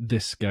create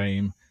this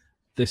game,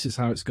 this is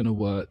how it's going to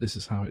work, this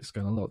is how it's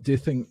going to look? Do you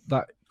think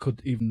that could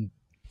even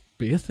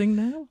be a thing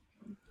now?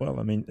 Well,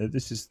 I mean,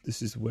 this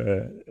is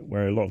where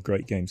a lot of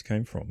great games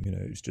came from.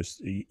 It's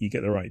just you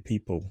get the right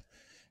people,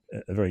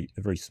 a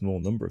very small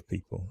number of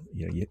people.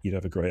 You'd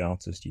have a great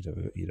artist, you'd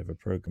have a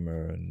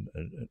programmer, and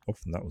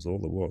often that was all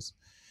there was.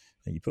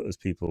 And you put those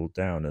people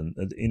down, and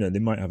they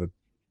might have a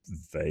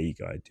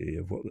vague idea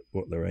of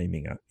what they're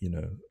aiming at.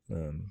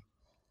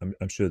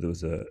 I'm sure there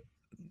was a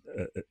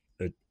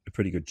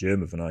pretty good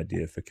germ of an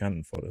idea for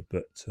cannon fodder,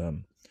 but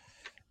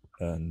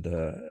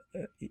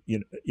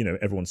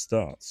everyone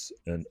starts,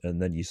 and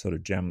then you sort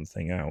of jam the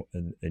thing out,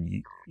 and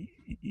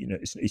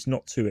it's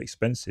not too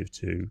expensive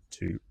to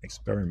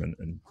experiment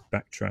and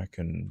backtrack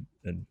and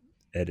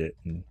edit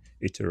and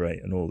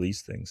iterate and all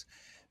these things,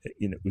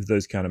 with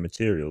those kind of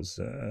materials,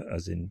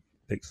 as in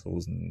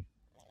pixels and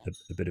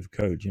a bit of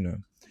code,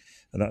 and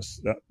that's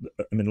that.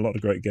 I mean, a lot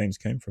of great games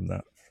came from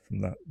that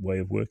way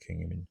of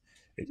working. I mean,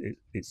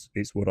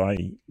 it's what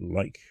I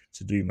like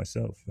to do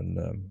myself,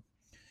 and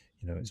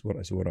it's what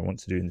I want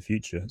to do in the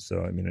future.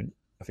 So I mean,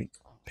 I think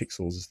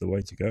pixels is the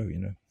way to go.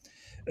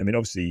 I mean,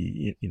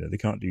 obviously, they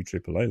can't do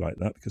AAA like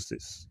that because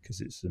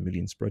it's a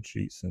million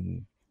spreadsheets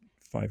and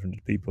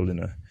 500 people in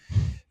a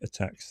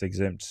tax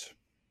exempt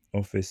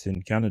office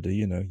in Canada.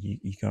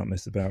 You can't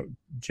mess about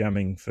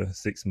jamming for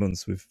 6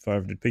 months with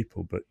 500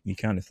 people, but you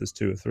can if there's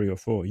 2 or 3 or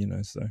 4.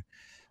 So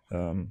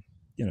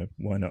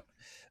why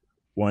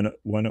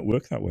not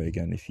work that way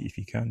again if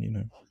you can?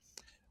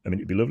 I mean,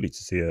 it'd be lovely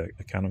to see a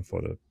cannon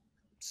fodder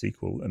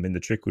sequel. I mean, the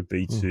trick would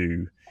be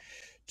to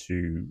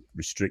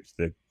restrict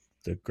the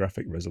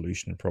graphic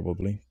resolution,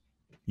 probably.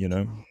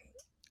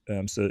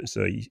 So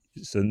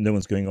no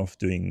one's going off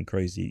doing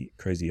crazy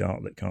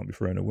art that can't be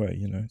thrown away.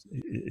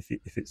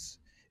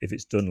 If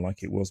it's done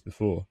like it was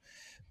before,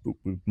 but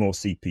with more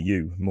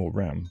CPU, more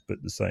RAM,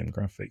 but the same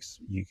graphics,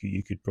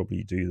 you could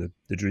probably do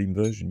the dream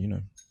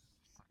version.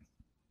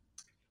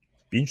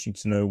 Be interesting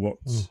to know what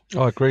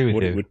I agree with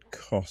what you. It would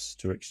cost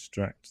to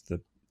extract the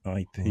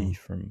IP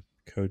from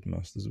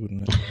Codemasters,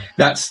 wouldn't it?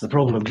 That's the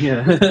problem.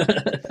 Yeah.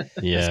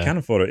 Yeah.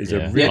 Cannon Fodder is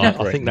a really great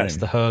I think that's name.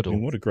 the hurdle. I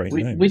mean, what a great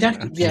name! We'd have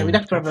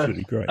to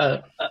have great.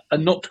 a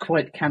not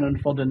quite Cannon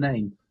Fodder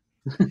name.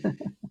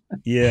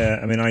 Yeah,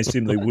 I mean, I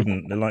assume they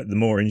wouldn't. Like, the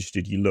more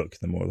interested you look,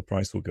 the more the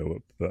price will go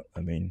up. But I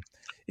mean,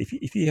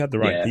 if you had the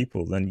right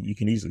people, then you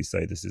can easily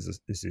say this is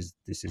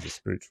a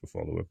spiritual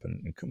follow up,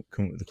 and come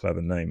up with a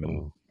clever name,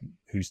 and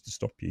who's to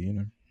stop you? You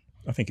know,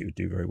 I think it would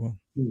do very well.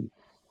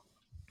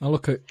 I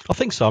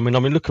think so. I mean,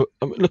 look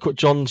what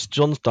John's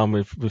done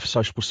with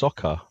Sociable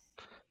Soccer.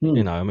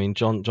 You know, I mean,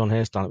 John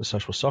Hare's done it with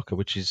Sociable Soccer,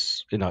 which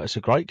is, you know, it's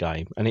a great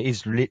game, and it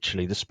is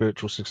literally the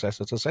spiritual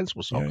successor to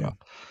Sensible Soccer. Yeah.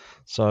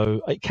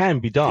 So it can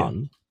be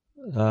done,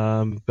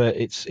 but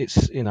it's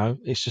you know,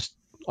 it's just,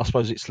 I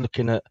suppose it's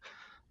looking at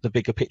the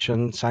bigger picture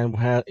and saying,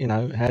 well, how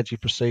do you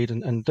proceed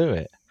and do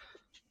it?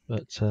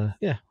 But I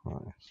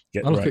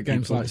look at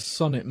games like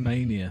Sonic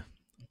Mania,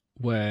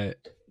 where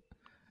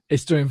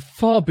it's doing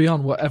far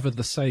beyond whatever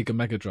the Sega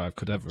Mega Drive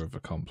could ever have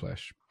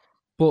accomplished,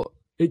 but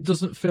it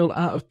doesn't feel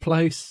out of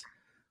place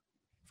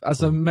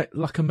as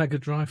like a Mega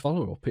Drive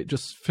follow-up. It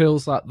just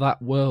feels like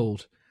that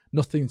world.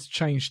 Nothing's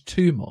changed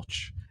too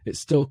much. It's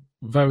still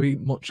very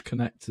much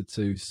connected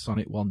to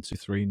Sonic 1, 2,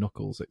 3,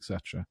 Knuckles,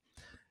 etc.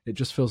 It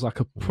just feels like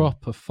a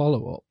proper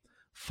follow-up,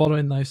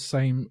 following those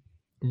same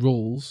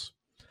rules,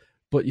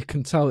 but you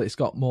can tell it's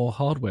got more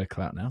hardware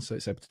clout now, so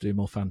it's able to do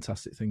more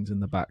fantastic things in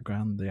the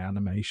background. The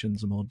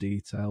animations are more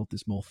detailed,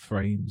 there's more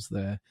frames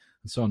there,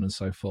 and so on and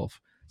so forth.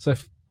 So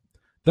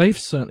they've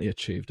certainly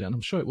achieved it, and I'm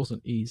sure it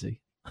wasn't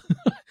easy.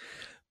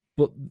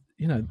 But,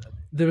 you know,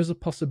 there is a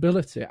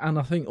possibility. And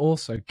I think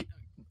also,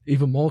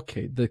 even more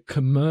key, the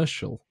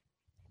commercial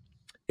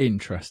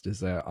interest is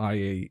there,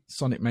 i.e.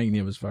 Sonic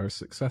Mania was very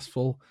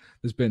successful.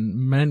 There's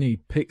been many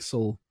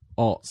pixel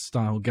art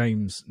style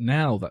games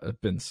now that have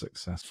been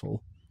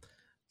successful.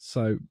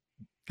 So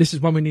this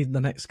is when we need the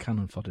next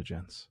Cannon Fodder,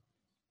 gents.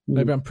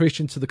 Maybe I'm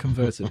preaching to the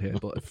converted here,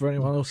 but for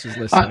anyone else who's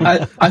listening...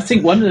 I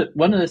think one of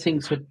the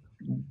things for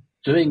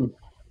doing,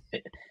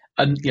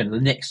 you know,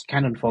 the next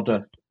Cannon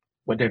Fodder,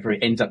 whatever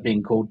it ends up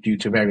being called due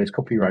to various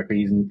copyright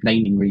reasons,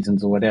 naming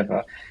reasons or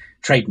whatever,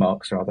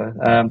 trademarks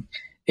rather,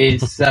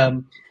 is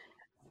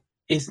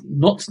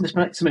not so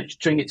much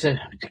doing it to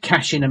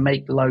cash in and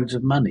make loads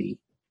of money.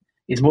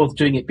 It's more of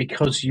doing it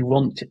because you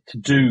want it to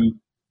do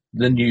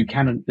the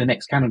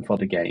next Cannon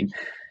Fodder game,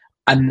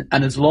 and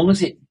as long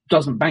as it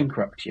doesn't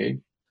bankrupt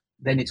you,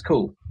 then it's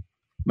cool.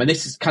 I mean,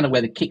 this is kind of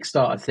where the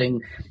Kickstarter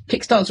thing.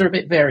 Kickstarters are a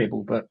bit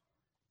variable, but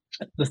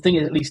the thing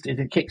is, at least in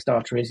a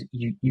Kickstarter, is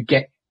you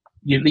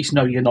at least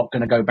know you're not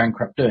going to go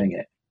bankrupt doing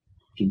it,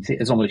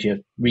 as long as you're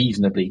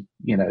reasonably,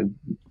 you know,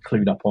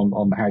 clued up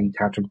on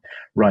how to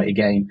write a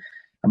game.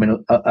 I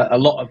mean, a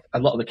lot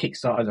of the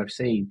Kickstarters I've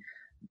seen,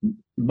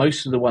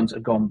 most of the ones that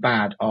have gone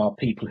bad are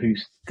people who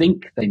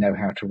think they know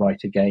how to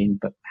write a game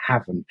but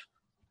haven't,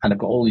 and have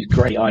got all these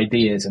great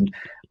ideas and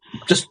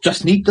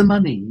just need the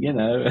money, you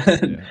know.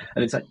 And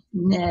it's like,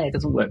 nah, it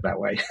doesn't work that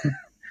way.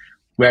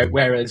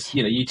 Whereas,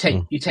 you know, you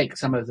take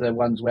some of the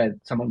ones where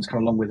someone's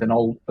come along with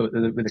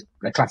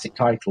a classic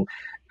title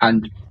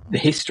and the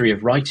history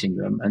of writing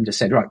them, and just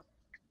said, right,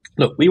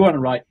 look, we want to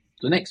write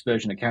the next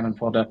version of Cannon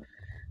Fodder.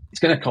 It's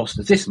going to cost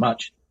us this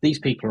much. These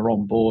people are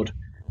on board,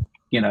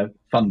 you know,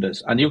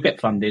 funders, and you'll get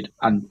funded,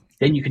 and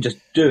then you can just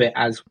do it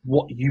as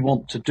what you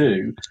want to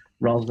do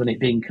rather than it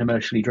being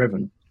commercially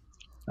driven.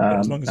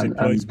 As long as it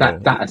plays well,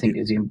 that I think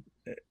is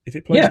if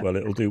it plays well,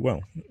 it'll do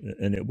well,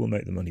 and it will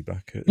make the money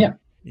back.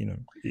 You know,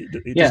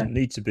 it doesn't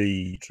need to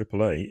be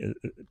AAA.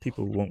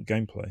 People want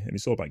gameplay, and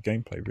it's all about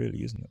gameplay,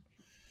 really, isn't it?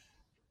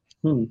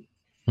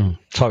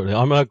 Totally.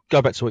 I'm going to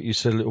go back to what you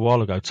said a little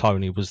while ago,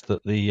 Tony, was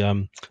that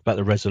about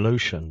the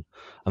resolution,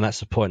 and that's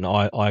the point that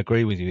I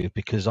agree with you,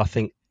 because I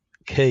think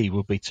key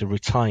would be to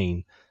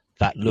retain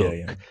that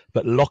look,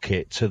 but lock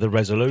it to the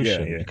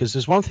resolution. Because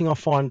there's one thing I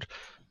find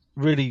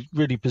really,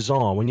 really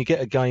bizarre when you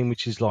get a game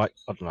which is like,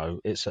 I don't know,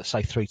 it's at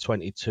say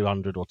 320,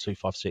 200 or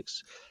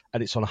 256,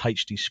 and it's on a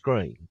HD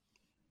screen,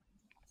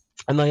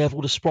 and they have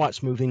all the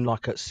sprites moving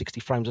like at 60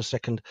 frames a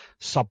second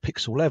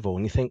sub-pixel level,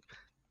 and you think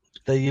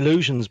the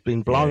illusion's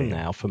been blown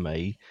now for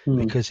me,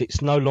 because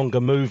it's no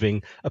longer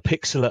moving a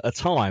pixel at a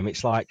time.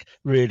 It's like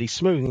really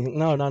smooth. And you think,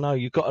 no,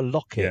 you've got to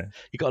lock it.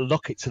 You've got to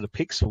lock it to the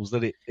pixels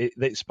that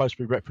it's supposed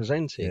to be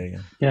representing.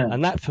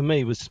 And that for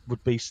me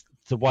would be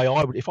the way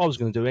I would, if I was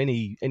going to do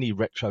any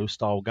retro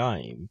style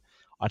game,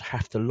 I'd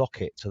have to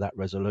lock it to that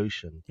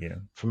resolution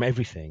from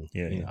everything,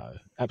 you know,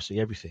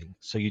 absolutely everything.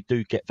 So you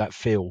do get that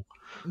feel,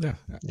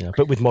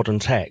 but with modern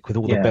tech, with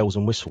all the bells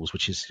and whistles,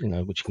 which is, you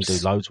know, which you can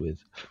do loads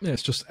with. Yeah,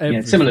 it's just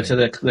everything. Similar to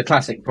the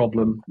classic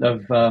problem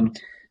of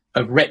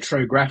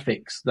retro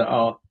graphics that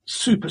are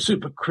super,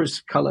 super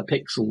crisp color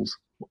pixels,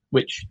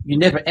 which you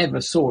never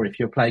ever saw if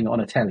you're playing it on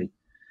a telly.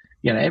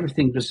 You know,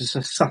 everything was just so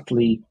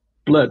subtly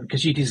blurred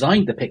because you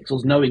designed the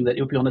pixels knowing that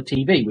it would be on a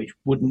TV, which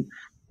wouldn't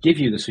give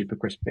you the super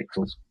crisp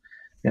pixels.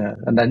 Yeah,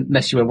 and then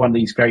unless you were one of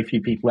these very few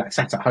people that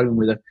sat at home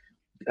with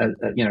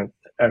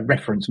a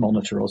reference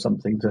monitor or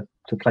something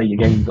to play your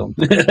games on.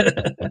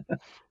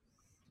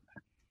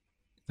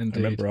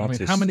 Indeed. I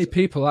mean, how many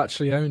people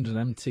actually owned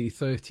an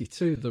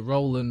MT32, the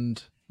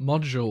Roland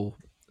module?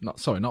 Not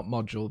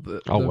module.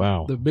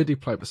 The MIDI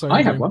player. So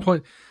I have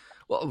one.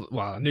 Well,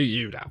 I knew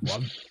you'd have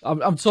one.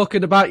 I'm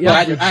talking about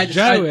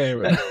Joe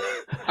here.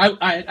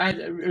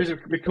 It was a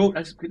record.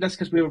 That's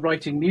because we were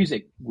writing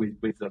music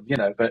with them,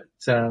 But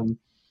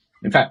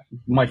in fact,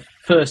 my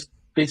first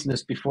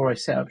business before I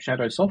set up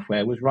Shadow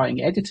Software was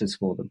writing editors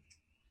for them.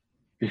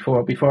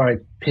 Before I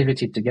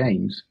pivoted to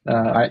games,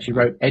 I actually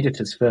wrote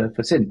editors for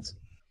synths.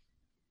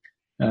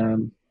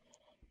 You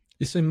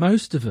see,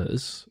 most of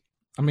us,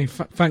 I mean,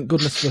 thank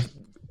goodness for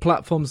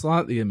platforms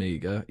like the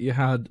Amiga, you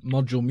had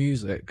module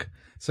music.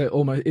 So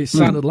it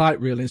sounded like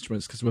real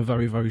instruments because they were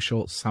very, very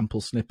short sample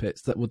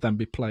snippets that would then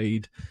be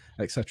played,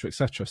 etc.,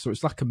 etc. So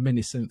it's like a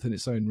mini synth in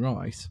its own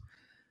right.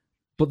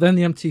 But then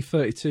the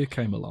MT32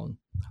 came along.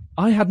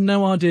 I had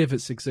no idea of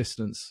its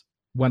existence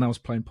when I was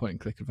playing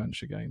point-and-click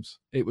adventure games.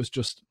 It was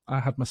just, I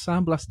had my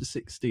Sound Blaster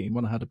 16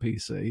 when I had a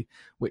PC,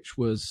 which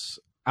was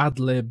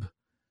ad-lib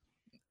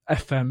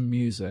FM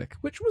music,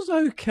 which was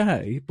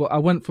okay, but I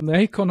went from the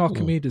Acorn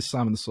Archimedes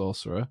Sam and the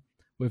Sorcerer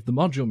with the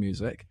module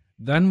music,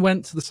 then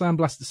went to the Sound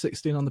Blaster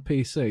 16 on the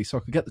PC so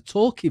I could get the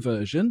talkie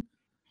version,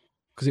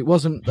 because it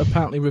wasn't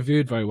apparently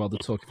reviewed very well, the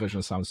talkie version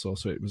of Sound and the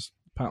Sorcerer. It was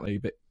apparently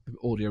the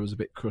audio was a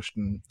bit crushed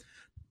and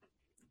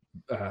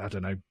I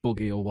don't know,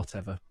 buggy or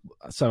whatever.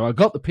 So I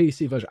got the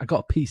PC version. I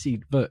got the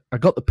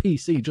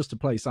PC just to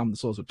play Sam and the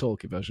Sorcerer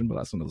talkie version, but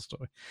that's another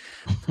story.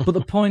 But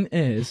the point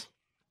is,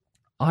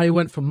 I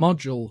went from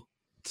module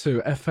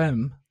to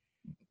FM,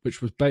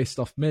 which was based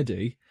off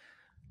MIDI,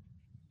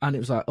 and it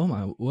was like, oh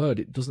my word,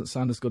 it doesn't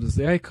sound as good as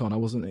the Acorn. I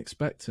wasn't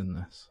expecting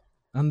this.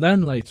 And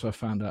then later I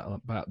found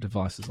out about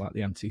devices like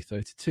the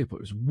MT32, but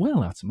it was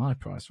well out of my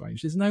price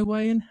range. There's no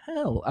way in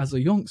hell, as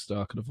a youngster,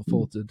 I could have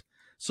afforded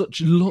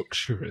such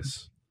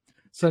luxuries.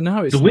 So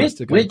now it's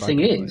the weird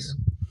thing is,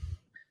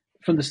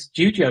 from the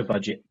studio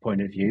budget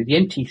point of view, the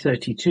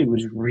MT32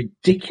 was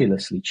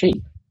ridiculously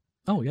cheap.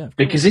 Oh yeah,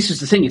 because this was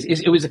the thing: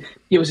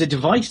 it was a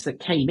device that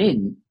came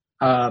in.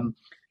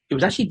 It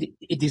was actually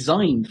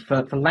designed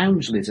for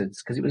lounge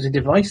lizards, because it was a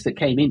device that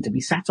came in to be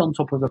sat on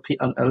top of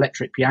an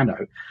electric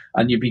piano,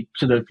 and you'd be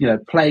sort of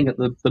playing at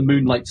the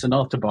Moonlight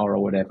Sonata bar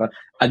or whatever,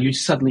 and you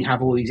suddenly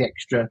have all these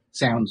extra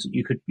sounds that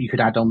you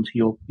could add on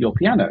to your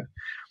piano.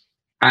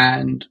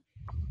 And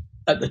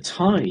at the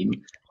time,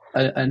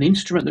 an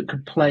instrument that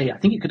could play, I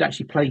think it could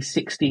actually play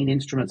 16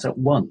 instruments at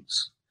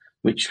once,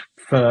 which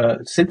for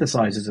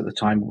synthesizers at the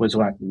time was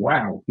like,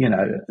 wow,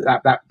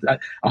 that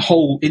a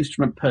whole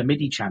instrument per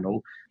MIDI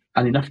channel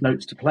and enough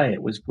notes to play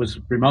it was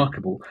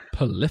remarkable.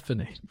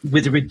 Polyphony.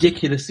 With a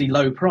ridiculously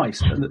low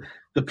price. And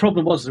the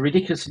problem was the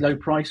ridiculously low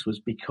price was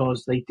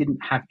because they didn't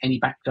have any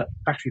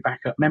battery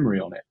backup memory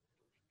on it,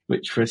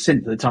 which for a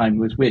synth at the time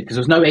was weird because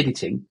there was no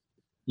editing.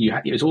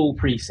 It was all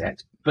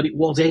preset, but it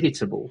was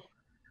editable,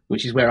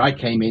 which is where I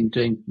came in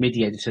doing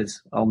MIDI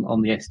editors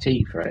on the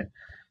ST for it.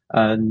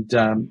 And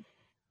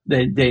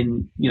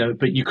then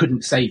but you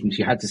couldn't save them, so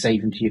you had to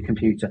save them to your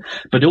computer.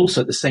 But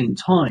also at the same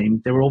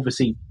time, they were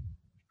obviously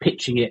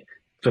pitching it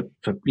for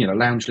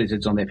lounge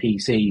lizards on their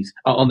PCs,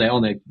 on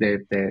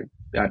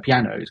their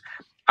pianos,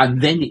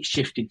 and then it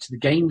shifted to the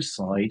games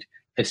side,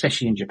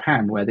 especially in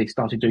Japan, where they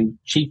started doing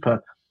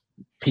cheaper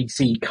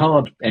PC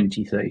card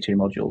MT32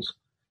 modules,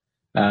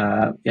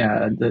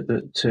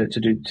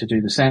 to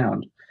do the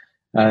sound,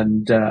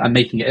 and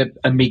making it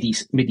a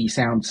MIDI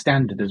sound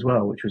standard as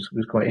well, which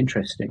was quite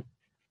interesting.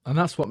 And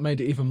that's what made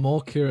it even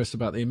more curious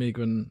about the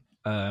Amiga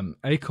and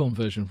Acorn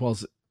version,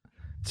 was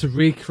to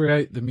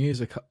recreate the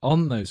music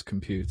on those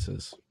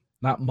computers,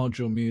 that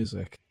module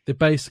music. They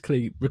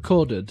basically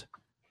recorded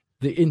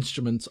the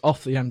instruments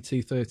off the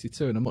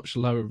MT32 in a much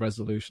lower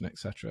resolution,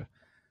 etc.,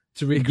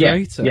 to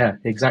recreate it. Yeah,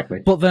 exactly.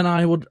 But then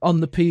I would, on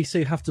the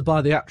PC, have to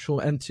buy the actual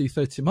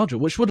MT30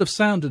 module, which would have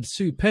sounded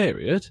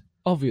superior,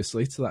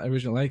 obviously, to that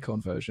original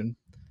Acorn version.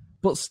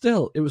 But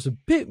still, it was a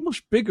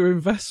much bigger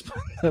investment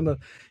than,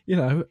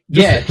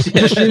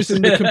 just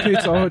using the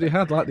computer I already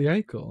had, like the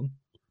Acorn.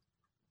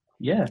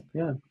 Yeah.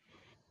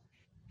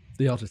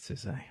 The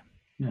oddities, eh?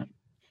 Yeah.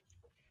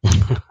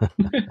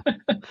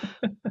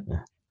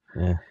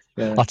 Yeah.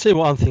 I'll tell you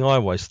one thing I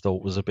always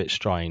thought was a bit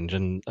strange,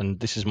 and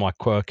this is my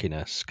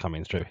quirkiness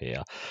coming through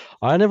here.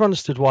 I never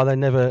understood why they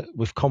never,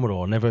 with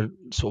Commodore, never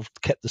sort of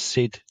kept the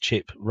SID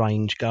chip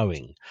range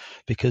going,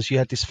 because you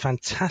had this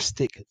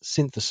fantastic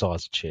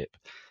synthesizer chip.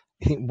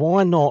 You think,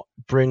 why not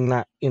bring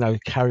that,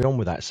 carry on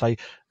with that? Say,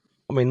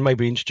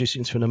 maybe introduce it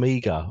into an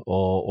Amiga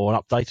or an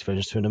updated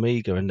version to an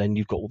Amiga, and then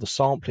you've got all the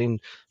sampling,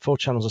 4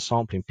 channels of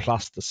sampling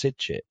plus the SID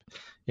chip.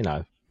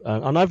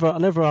 I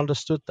never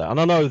understood that, and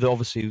I know that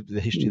obviously the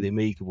history of the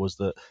Amiga was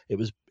that it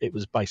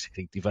was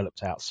basically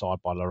developed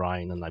outside by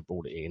Lorraine, and they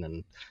brought it in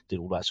and did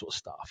all that sort of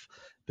stuff.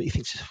 But you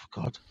think, oh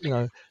God,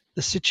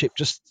 the SID chip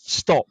just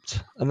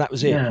stopped, and that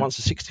was it. Yeah. Once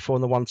the 64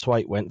 and the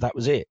 128 went, that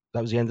was it.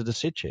 That was the end of the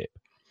SID chip.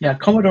 Yeah,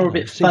 Commodore a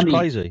bit funny.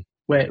 Crazy.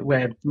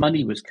 Where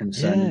money was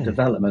concerned in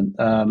development.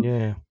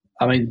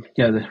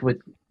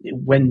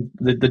 when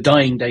the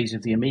dying days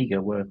of the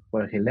Amiga were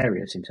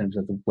hilarious in terms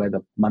of where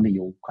the money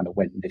all kind of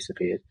went and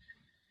disappeared.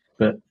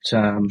 But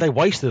they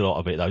wasted a lot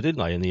of it though,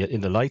 didn't they? In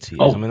the later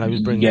years, I mean, they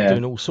was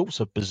doing all sorts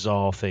of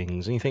bizarre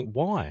things, and you think,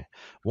 why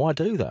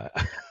do that?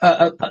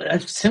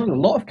 I've seen a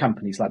lot of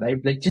companies like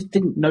they just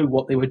didn't know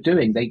what they were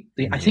doing.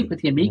 I think with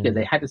the Amiga,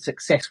 they had a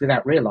success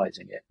without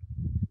realizing it.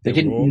 They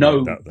didn't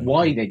know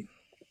why they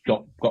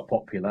got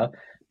popular,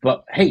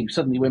 but hey,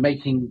 suddenly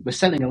we're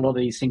selling a lot of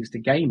these things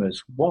to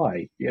gamers.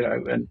 Why,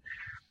 and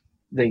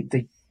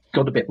they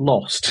got a bit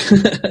lost.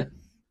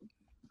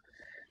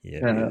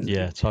 Totally.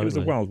 It was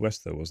the Wild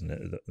West, though, wasn't it?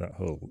 That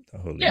whole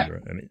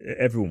era. I mean,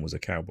 everyone was a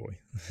cowboy.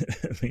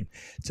 I mean,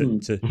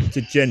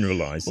 to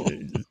generalize,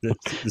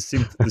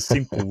 the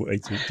simple way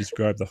to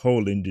describe the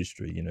whole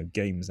industry,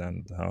 games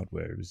and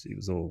hardware, it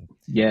was all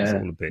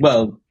a bit.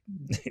 Well,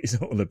 it's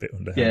all a bit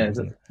underhand,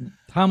 wasn't it?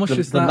 How much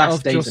is that? The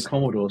last days of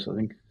Commodores, I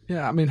think.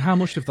 Yeah, I mean, how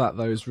much of that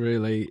though is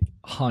really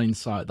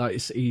hindsight? That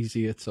it's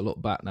easier to look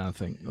back now and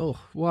think, oh,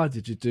 why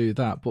did you do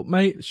that? But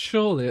mate,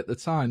 surely at the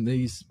time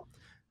these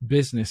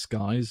business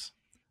guys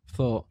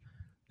thought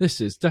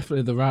this is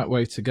definitely the right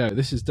way to go.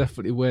 This is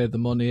definitely where the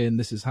money in.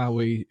 This is how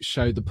we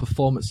show the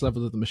performance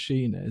level of the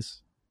machine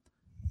is.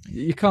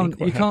 You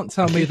can't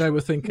tell me they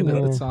were thinking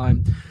at the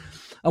time,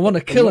 I want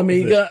to kill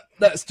Amiga.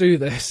 Let's do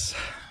this.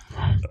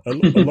 A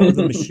lot of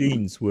the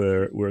machines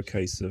were a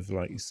case of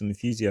like some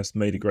enthusiasts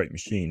made a great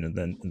machine, and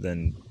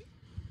then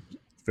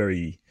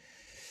very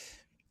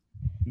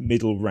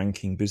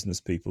middle-ranking business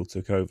people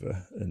took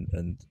over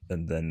and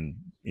then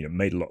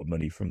made a lot of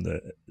money from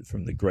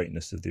the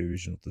greatness of the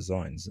original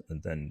designs,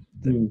 and then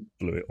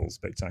blew it all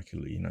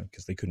spectacularly,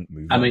 because they couldn't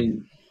move. I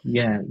mean,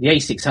 the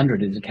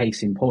A600 is a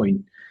case in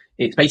point.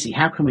 It's basically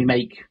how can we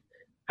make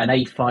an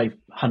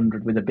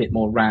A500 with a bit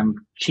more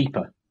RAM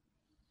cheaper,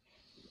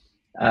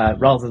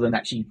 rather than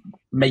actually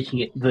making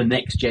it the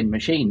next gen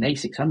machine.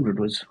 A600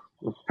 was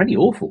pretty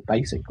awful,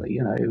 basically.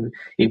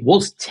 It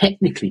was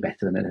technically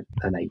better than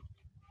an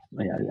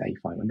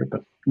A500,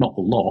 but not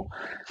a lot.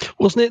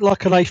 Wasn't it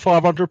like an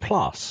A500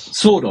 Plus?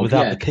 Sort of,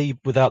 without the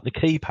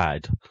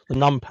keypad, the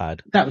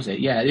numpad. That was it.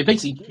 Yeah, they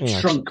basically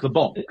shrunk the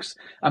box,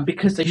 and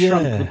because they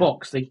shrunk the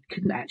box, they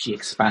couldn't actually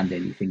expand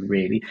anything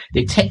really.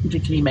 They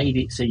technically made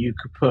it so you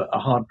could put a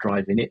hard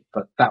drive in it,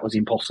 but that was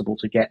impossible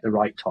to get the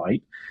right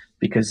type,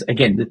 because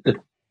again,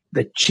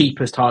 the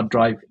cheapest hard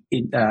drive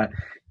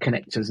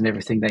connectors and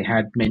everything they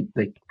had meant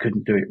they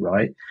couldn't do it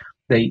right.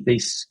 They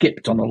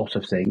skipped on a lot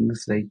of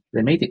things. They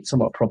made it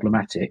somewhat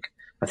problematic.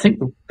 I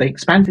think they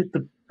expanded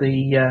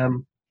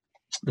the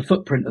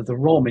footprint of the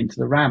ROM into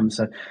the RAM.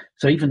 So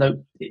even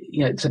though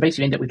so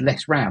basically end up with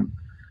less RAM.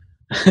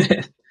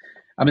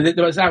 I mean,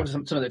 there was some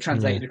of that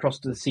translated across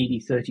to the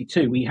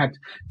CD32. We had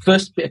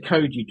first bit of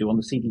code you do on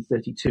the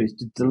CD32 is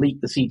to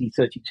delete the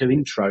CD32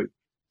 intro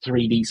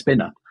 3D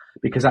spinner,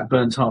 because that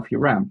burns half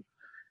your RAM.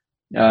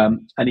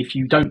 And if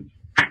you don't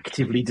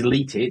actively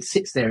delete it, it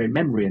sits there in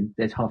memory and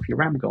there's half your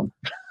RAM gone.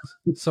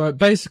 So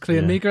basically,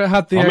 Amiga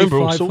had the I remember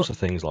all sorts of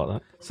things like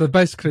that. So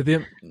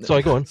basically,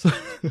 sorry, go on. So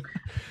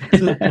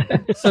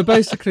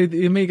basically,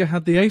 the Amiga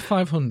had the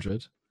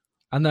A500,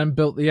 and then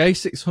built the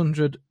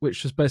A600,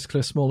 which was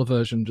basically a smaller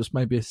version, just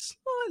maybe a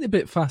slightly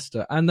bit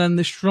faster, and then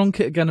they shrunk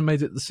it again and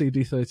made it the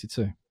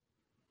CD32.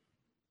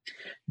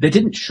 They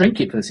didn't shrink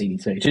it for the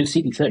CD32. The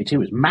CD32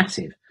 was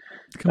massive.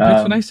 Compared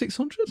to an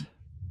A600?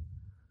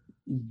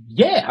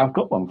 Yeah, I've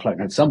got one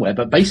floating around somewhere,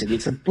 but basically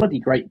it's a bloody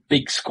great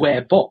big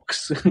square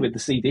box with the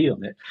CD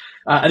on it.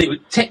 And it was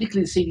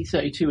technically the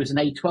CD32 was an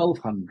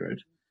A1200,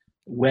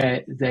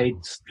 where they'd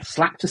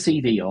slapped a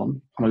CD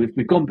on. I mean,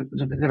 we've gone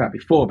about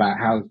before about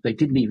how they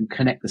didn't even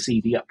connect the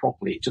CD up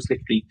properly. It just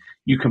literally,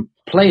 you can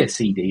play a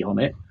CD on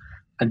it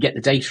and get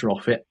the data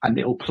off it, and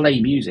it'll play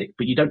music,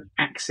 but you don't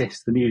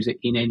access the music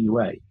in any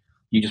way.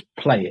 You just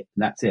play it,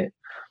 and that's it.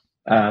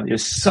 It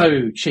was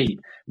so cheap.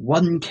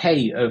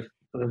 1K of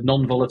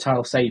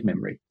non-volatile save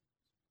memory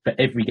for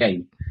every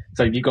game.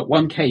 So if you've got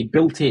 1K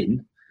built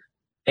in,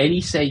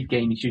 any save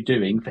games you're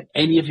doing for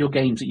any of your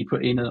games that you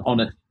put in on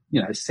a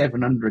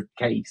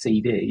 700K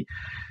CD,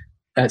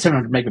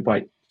 700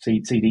 megabyte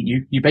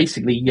CD, you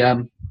basically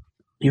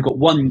you've got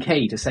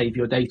 1K to save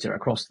your data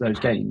across those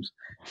games,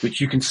 which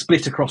you can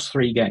split across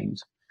 3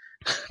 games.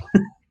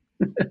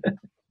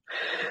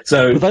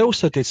 So, but they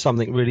also did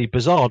something really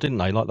bizarre, didn't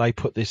they? Like they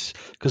put this,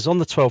 because on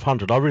the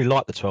 1200, I really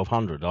liked the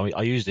 1200.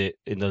 I used it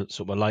in the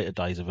sort of later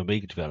days of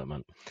Amiga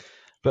development.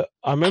 But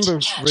I remember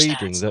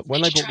reading that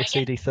when they brought the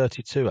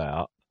CD32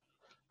 out,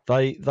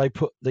 they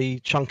put the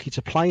chunky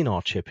to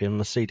planar chip in on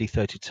the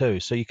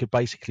CD32, so you could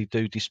basically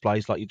do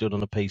displays like you did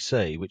on a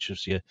PC, which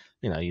was your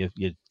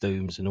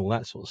Dooms and all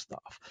that sort of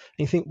stuff.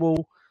 And you think,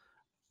 well,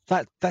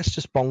 that's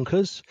just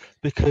bonkers,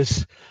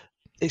 because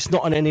it's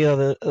not on any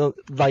other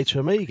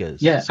later Amigas.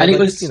 Yeah, so and it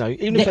was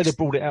even if they'd have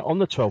brought it out on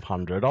the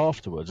 1200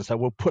 afterwards and say,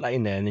 "Well, put that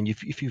in there," and then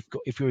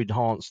if you're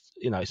enhanced,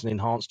 it's an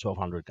enhanced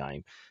 1200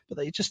 game.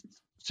 But it just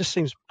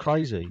seems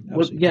crazy.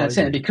 Well, yeah,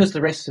 crazy. Because the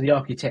rest of the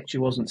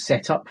architecture wasn't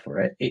set up for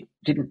it, it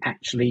didn't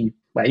actually.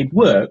 Well, it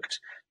worked,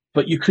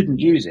 but you couldn't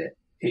use it.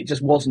 It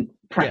just wasn't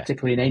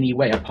practical in any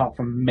way, apart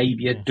from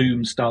maybe a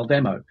Doom style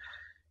demo.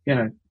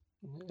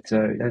 So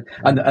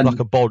and like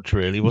a bodge,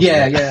 really, wasn't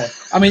it? Yeah.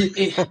 I mean,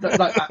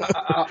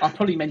 I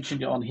probably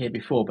mentioned it on here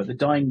before, but the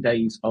dying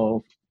days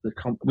of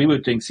we were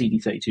doing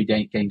CD32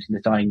 games in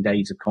the dying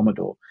days of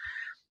Commodore,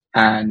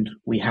 and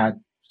we had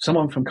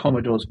someone from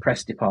Commodore's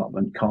press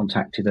department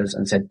contacted us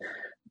and said,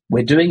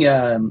 we're doing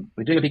a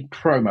big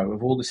promo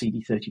of all the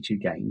CD32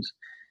 games.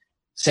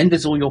 Send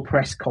us all your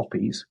press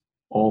copies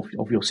of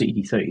your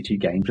CD32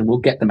 games, and we'll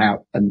get them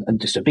out and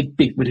just we're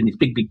doing this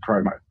big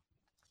promo.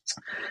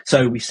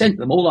 So we sent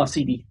them all our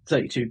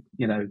CD32,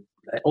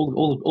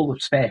 all the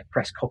spare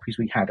press copies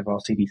we had of our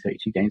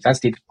CD32 games, as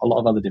did a lot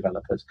of other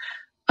developers,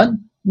 and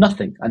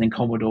nothing. And then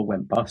Commodore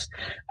went bust.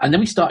 And then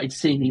we started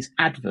seeing these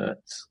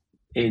adverts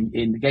in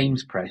the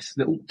games press,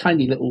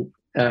 tiny little,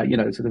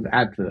 sort of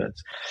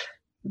adverts.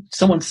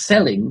 Someone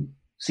selling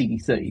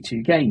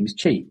CD32 games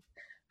cheap.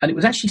 And it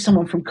was actually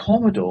someone from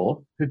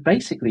Commodore who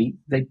basically,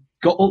 they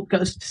got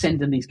us to send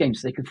them these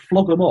games so they could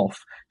flog them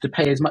off to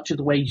pay as much of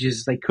the wages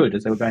as they could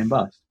as they were going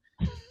bust.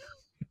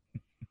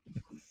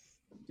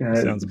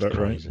 Sounds about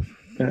right.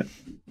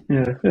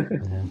 Yeah.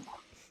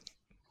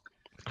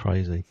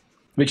 Crazy.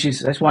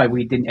 That's why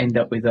we didn't end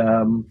up with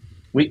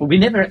we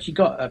never actually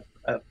got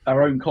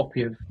our own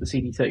copy of the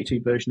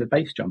CD32 version of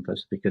Base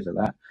Jumpers because of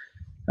that.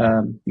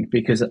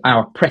 Because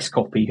our press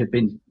copy had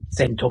been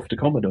sent off to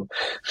Commodore.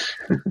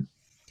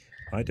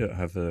 I don't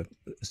have a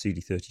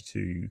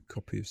CD32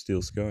 copy of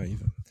Steel Sky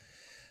either.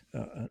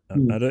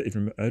 I don't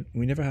even.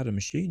 We never had a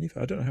machine.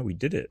 I don't know how we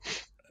did it.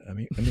 I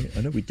mean,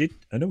 I know we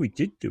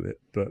did do it,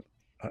 but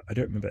I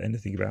don't remember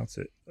anything about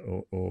it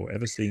or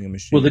ever seeing a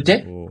machine.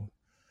 Well,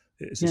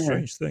 it's a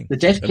strange thing. The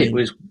dev kit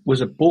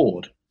was a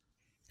board.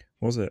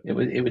 Was it?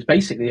 It was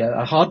basically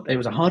a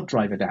hard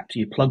drive adapter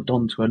you plugged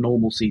onto a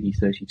normal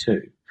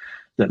CD32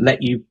 that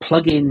let you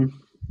plug in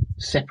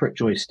separate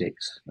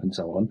joysticks and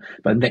so on,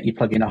 but let you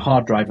plug in a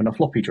hard drive and a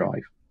floppy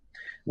drive.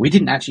 We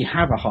didn't actually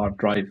have a hard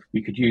drive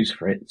we could use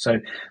for it, so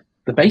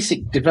the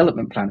basic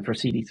development plan for a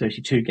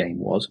CD32 game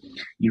was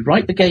you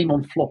write the game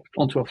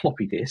onto a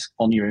floppy disk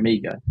on your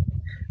Amiga,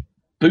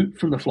 boot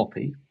from the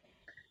floppy.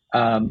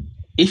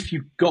 If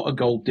you got a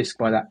gold disk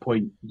by that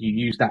point, you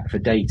use that for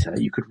data.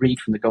 You could read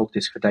from the gold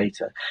disk for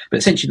data. But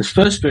essentially, the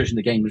first version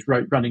of the game was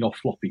running off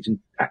floppies and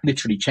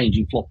literally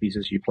changing floppies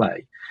as you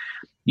play.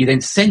 You then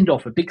send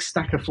off a big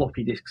stack of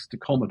floppy disks to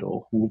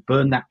Commodore, who will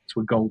burn that to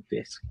a gold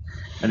disk.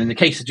 And in the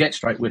case of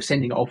Jetstrike, we're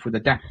sending it off with a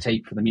DAT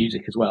tape for the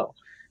music as well.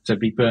 So it'd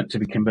be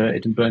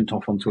converted and burnt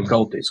off onto a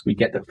gold disk. We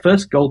get the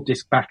first gold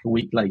disk back a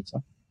week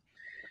later.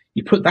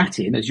 You put that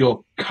in as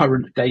your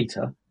current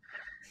data.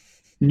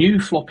 New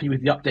floppy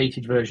with the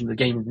updated version of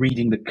the game,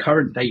 reading the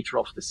current data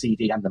off the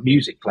CD and the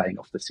music playing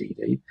off the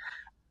CD.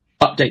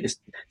 Update this,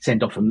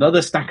 send off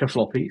another stack of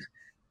floppies.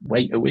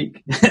 Wait a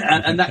week,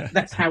 and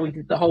that's how we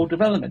did the whole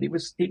development. It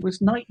was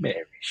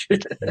nightmarish.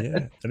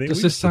 Yeah.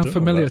 Does this sound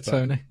familiar,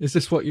 Tony? Is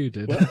this what you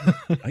did? Well,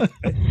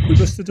 we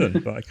must have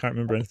done, but I can't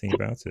remember anything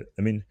about it.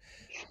 I mean,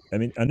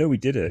 I know we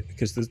did it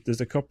because there's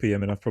a copy. I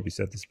mean, I've probably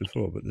said this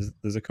before, but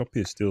there's a copy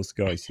of Steel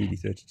Sky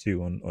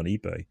CD32 on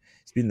eBay.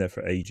 It's been there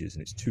for ages,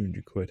 and it's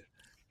 £200,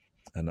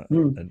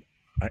 and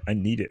I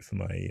need it for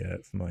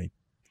my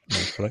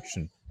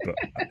collection, but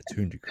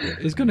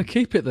 £200. He's going to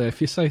keep it there if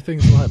you say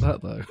things like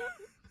that, though.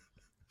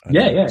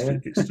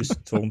 It's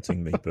just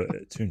taunting me, but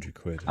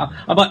 £200.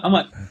 I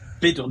might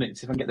bid on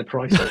it if I can get the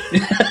price.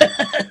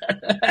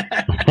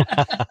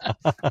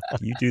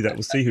 You do that.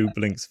 We'll see who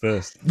blinks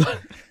first.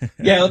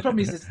 Yeah, the problem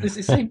is it's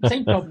the same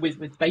problem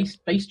with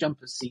Base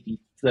Jumpers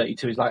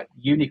CD32 is like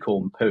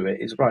unicorn poo.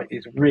 It's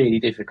really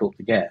difficult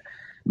to get.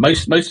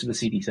 Most of the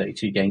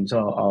CD32 games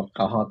are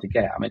hard to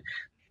get. I mean,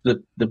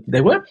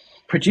 they were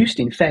produced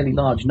in fairly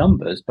large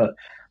numbers, but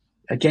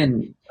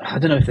again, I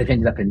don't know if they've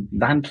ended up in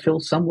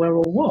landfill somewhere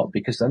or what,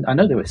 because I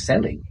know they were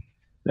selling.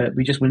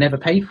 We just would never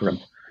pay for them.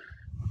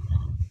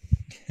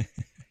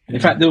 In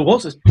fact, there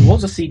was a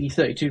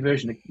CD32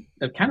 version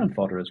of Cannon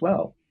Fodder as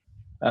well,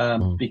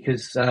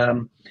 because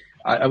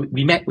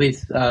we met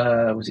with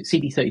was it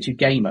CD32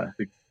 Gamer,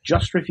 who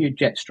just reviewed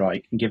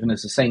Jetstrike and given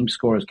us the same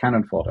score as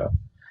Cannon Fodder.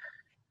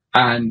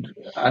 And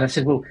I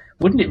said, well,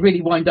 wouldn't it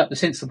really wind up the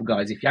sensible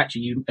guys if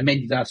you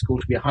amended our score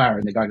to be higher?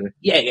 And the guy goes,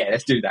 yeah,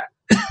 let's do that.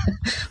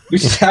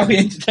 Which is how we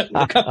ended up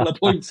with a couple of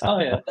points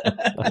higher.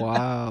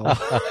 Wow.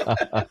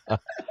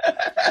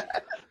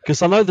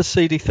 Because I know the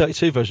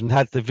CD32 version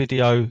had the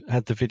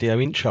video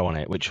intro on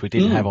it, which we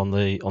didn't have on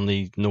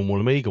the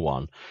normal Amiga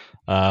one.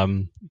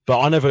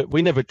 But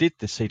we never did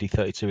the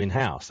CD32 in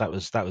house. That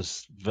was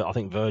I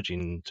think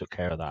Virgin took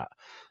care of that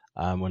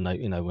when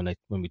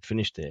we'd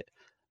finished it.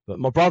 But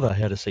my brother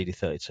had a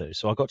CD32,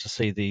 so I got to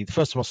see the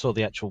first time I saw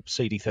the actual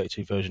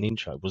CD32 version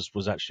intro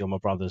was actually on my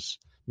brother's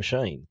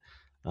machine.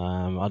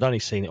 I'd only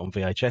seen it on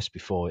VHS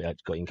before it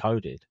had got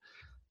encoded.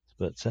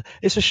 But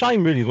it's a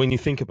shame, really, when you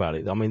think about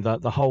it. I mean,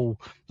 the whole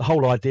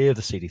idea of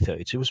the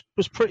CD32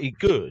 was pretty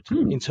good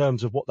in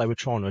terms of what they were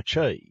trying to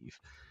achieve,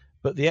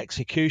 but the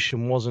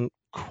execution wasn't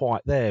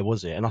quite there,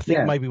 was it? And I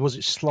think maybe was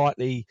it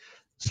slightly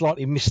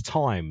slightly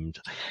mistimed.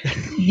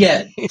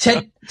 Yeah,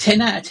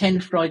 10 out of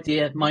 10 for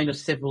idea,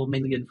 minus several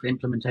million for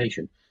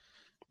implementation.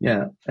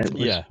 Yeah,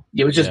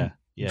 it was just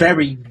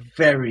very,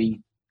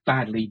 very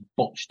badly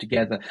botched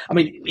together. I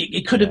mean,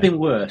 it could have been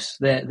worse.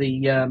 The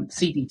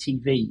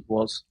CDTV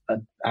was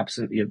an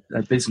absolutely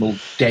abysmal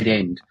dead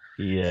end.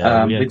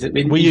 Yeah,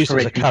 we used it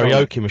as a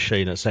karaoke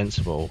machine at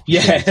Sensible.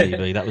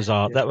 CDTV. That was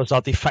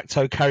our de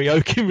facto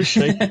karaoke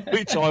machine,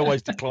 which I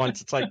always declined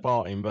to take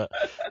part in. But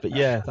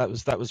yeah, that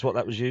was what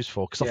that was used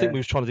for. Because I think we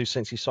was trying to do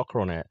Sensi Soccer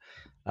on it,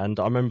 and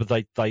I remember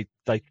they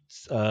I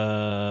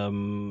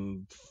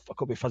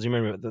got a bit fuzzy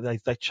memory,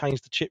 but they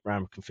changed the chip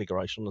RAM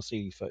configuration on the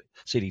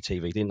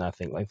CDTV, didn't they? I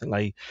think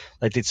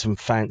they did some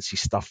fancy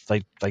stuff.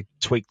 They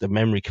tweaked the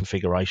memory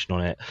configuration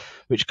on it,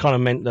 which kind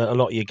of meant that a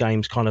lot of your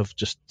games kind of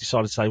just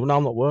decided to say, well, no,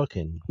 I'm not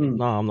working.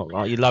 No, I'm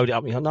not. You load it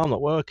up and you go, no, I'm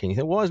not working. You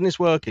think, why isn't this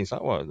working? It's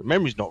like, well, the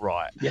memory's not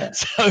right. Yeah.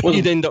 So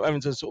you'd end up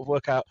having to sort of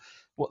work out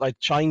what they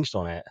changed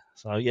on it.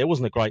 So yeah, it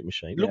wasn't a great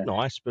machine. It looked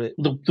nice, but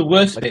the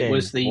worst bit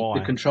was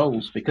the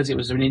controls, because it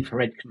was an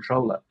infrared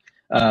controller.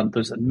 There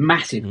was a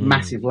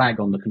massive lag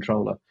on the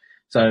controller.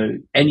 So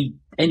any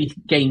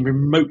game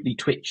remotely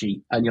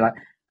twitchy, and you're like,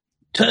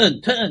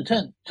 turn.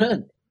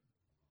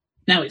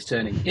 Now it's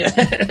turning. Yeah,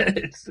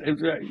 it's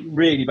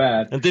really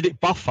bad. And did it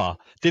buffer? Oh,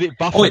 it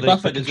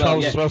buffered the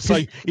controls as well. So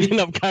you ended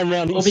up going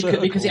around. Well,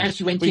 because it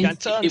actually went in.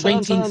 It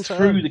went in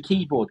through the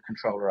keyboard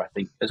controller, I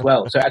think, as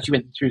well. So it actually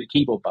went through the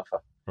keyboard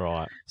buffer.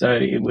 Right. So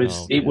it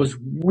was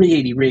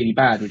really, really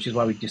bad, which is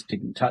why we just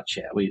didn't touch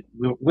it. We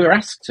were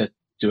asked to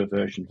do a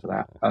version for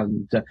that,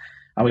 and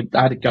I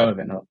had a go of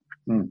it.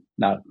 And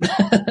no.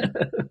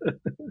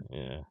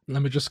 Yeah.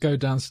 Let me just go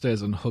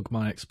downstairs and hug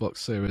my Xbox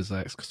Series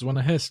X, because when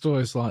I hear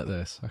stories like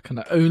this, I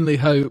can only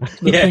hope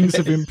that things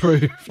have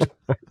improved.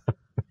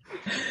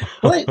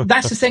 Well,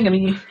 that's the thing. I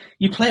mean,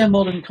 you play a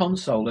modern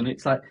console, and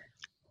it's like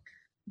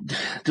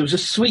there was a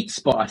sweet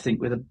spot, I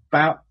think, with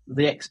about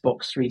the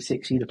Xbox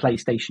 360, the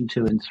PlayStation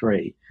 2 and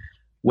 3,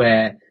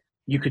 where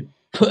you could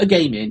put a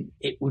game in,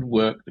 it would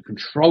work. The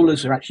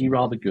controllers are actually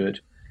rather good.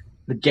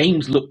 The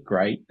games looked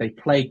great. They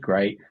played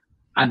great.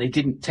 And they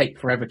didn't take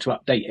forever to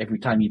update every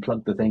time you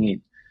plugged the thing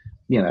in,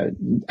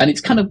 and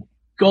it's kind of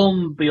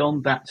gone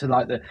beyond that to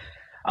like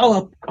I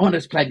want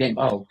to play a game.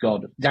 Oh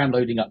God,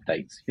 downloading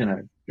updates,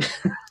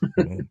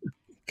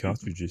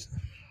 Cartridges.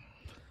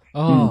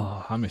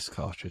 Oh, I miss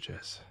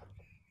cartridges.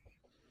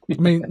 I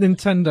mean,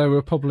 Nintendo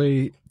were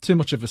probably too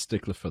much of a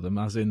stickler for them,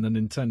 as in the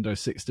Nintendo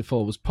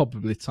 64 was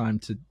probably time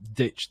to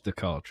ditch the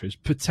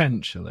cartridge,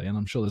 potentially, and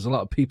I'm sure there's a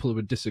lot of people who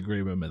would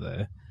disagree with me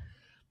there.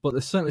 But they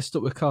certainly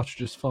stuck with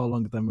cartridges far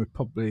longer than we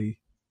probably,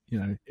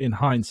 in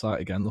hindsight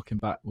again, looking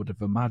back, would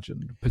have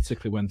imagined,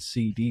 particularly when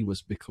CD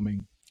was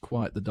becoming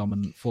quite the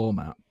dominant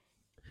format.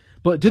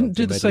 But it didn't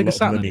do the Sega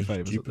Saturn any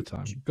favours at the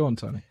time. Go on,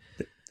 Tony.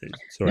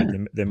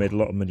 They made a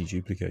lot of money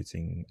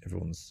duplicating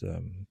everyone's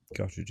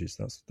cartridges.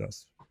 That's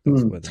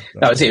where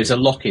that was it. It was a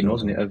lock-in,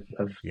 wasn't it, of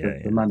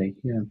the money?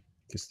 Yeah,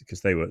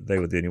 because they were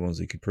the only ones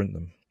who could print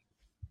them.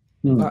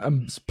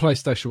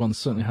 PlayStation 1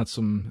 certainly had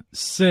some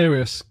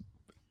serious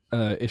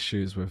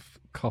issues with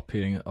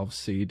copying of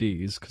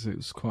CDs, because it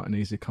was quite an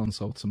easy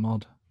console to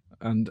mod,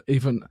 and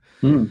even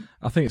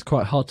I think it's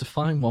quite hard to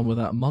find one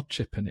without a mod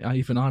chip in it.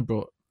 I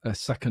brought a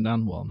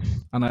second-hand one,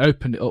 and I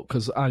opened it up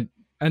because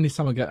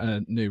anytime I get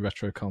a new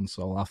retro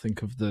console, I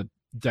think of the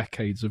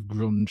decades of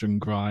grunge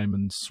and grime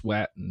and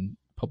sweat and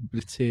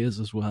probably tears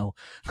as well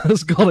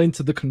that's got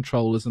into the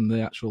controllers and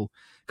the actual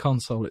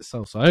console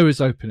itself. So I always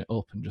open it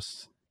up and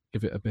just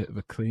give it a bit of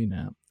a clean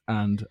out,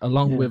 and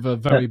along with a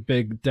very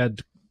big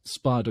dead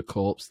spider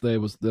corpse, there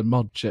was the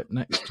mod chip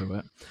next to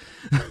it.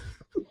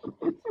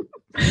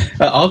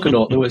 At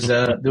Argonaut, there was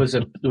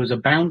a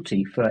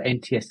bounty for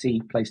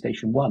NTSC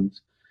PlayStation 1s.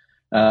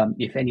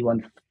 If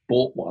anyone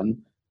bought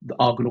one, the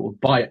Argonaut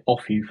would buy it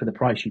off you for the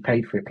price you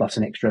paid for it, plus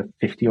an extra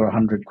 50 or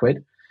 100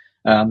 quid,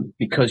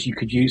 because you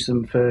could use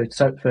them for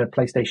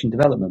PlayStation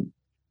development,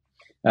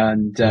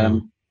 and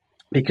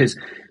because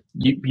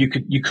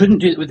you couldn't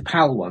do it with the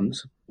PAL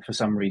ones for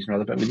some reason or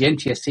other, but with the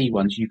NTSC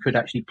ones, you could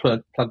actually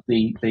plug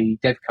the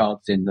dev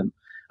cards in them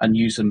and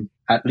use them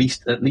at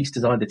least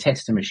as either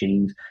tester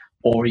machines,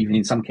 or even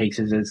in some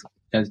cases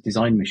as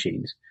design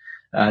machines.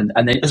 And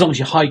then as long as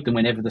you hide them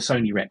whenever the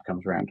Sony rep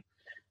comes around,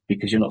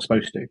 because you're not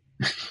supposed to.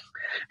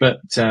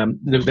 But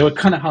they were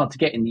kind of hard to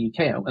get in the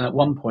UK. And at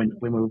one point,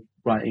 when we were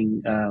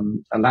writing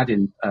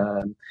Aladdin,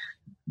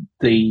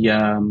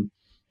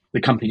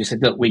 the company just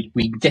said, look,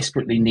 we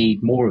desperately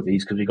need more of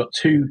these, because we've got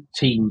 2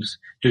 teams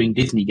doing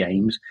Disney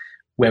games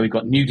where we've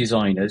got new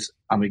designers,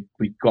 and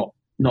we've got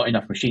not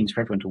enough machines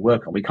for everyone to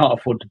work on. We can't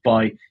afford to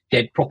buy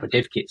proper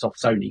dev kits off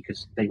Sony,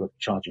 because they were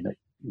charging a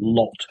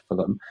lot for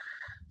them.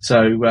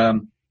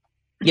 So,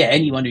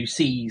 anyone who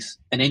sees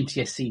an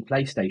NTSC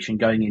PlayStation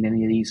going in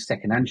any of these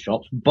second-hand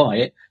shops, buy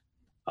it,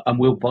 and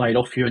we'll buy it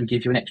off you and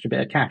give you an extra bit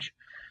of cash.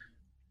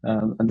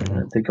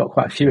 And they got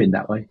quite a few in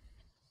that way.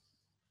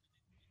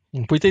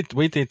 We did.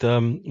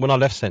 When I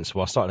left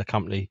Sensible, I started a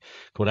company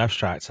called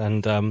Abstract,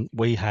 and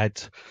we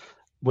had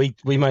we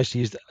mostly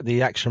used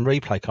the Action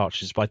Replay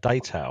cartridges by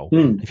Daytel.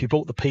 If you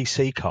bought the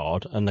PC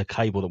card and the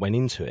cable that went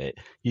into it,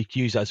 you could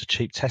use that as a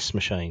cheap test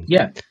machine.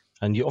 Yeah.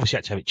 And you obviously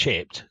had to have it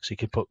chipped, so you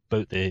could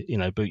boot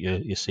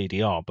your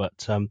CDR.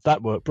 But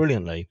that worked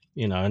brilliantly,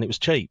 and it was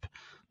cheap.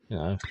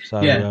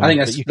 So yeah, I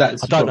think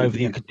that's I don't know if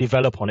you could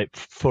develop on it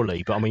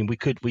fully, but I mean, we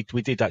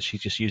did actually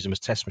just use them as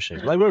test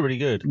machines. They were really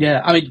good.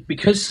 Yeah, I mean,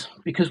 because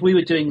we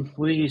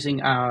were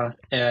using our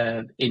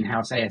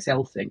in-house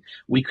ASL thing,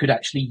 we could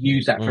actually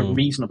use that for a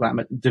reasonable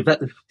amount.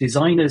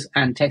 Designers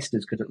and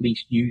testers could at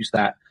least use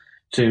that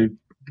to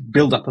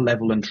build up a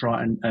level and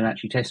try and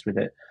actually test with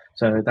it.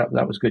 So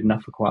that was good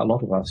enough for quite a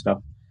lot of our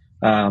stuff.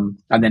 And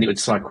then it would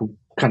cycle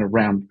kind of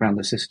round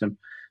the system.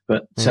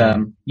 But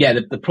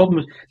the problem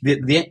was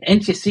the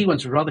NTSC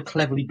ones were rather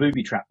cleverly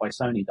booby-trapped by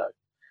Sony, though,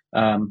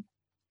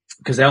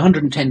 because they're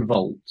 110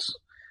 volts,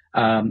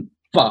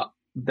 but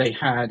they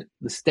had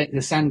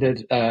the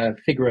standard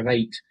figure of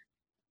 8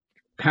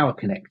 power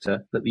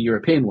connector that the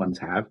European ones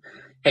have,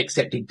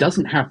 except it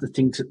doesn't have the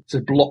thing to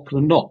block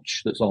the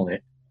notch that's on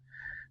it.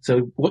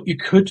 So what you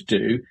could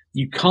do,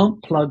 you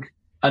can't plug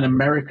an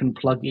American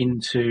plug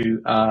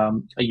into a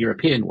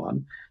European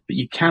one, but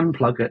you can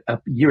plug a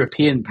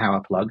European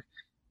power plug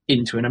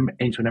into an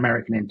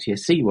American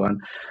NTSC one.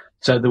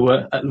 So there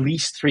were at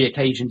least 3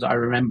 occasions I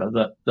remember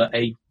that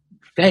a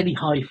fairly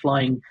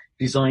high-flying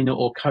designer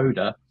or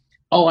coder,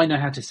 I know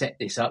how to set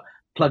this up,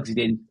 plugs it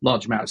in,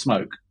 large amount of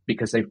smoke,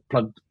 because they've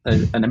plugged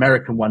an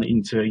American one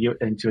into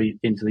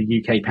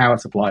the UK power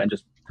supply and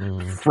just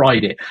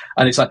fried it.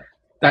 And it's like,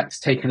 that's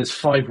taken us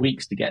 5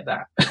 weeks to get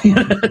that.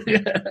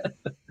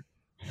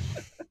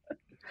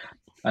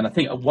 And I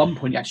think at one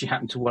point it actually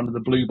happened to one of the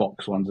blue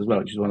box ones as well,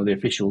 which is one of the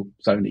official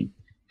Sony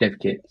dev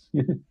kits.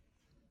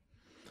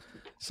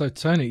 So,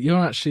 Tony,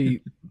 you're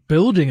actually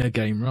building a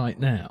game right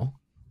now,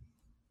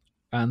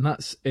 and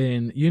that's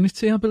in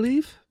Unity, I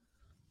believe?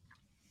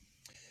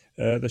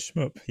 The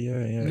shmup,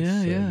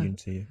 yeah.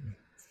 Unity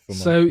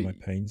for my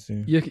pains.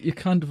 Yeah. You're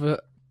kind of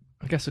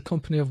I guess a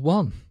company of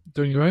one,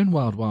 doing your own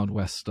Wild Wild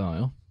West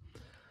style.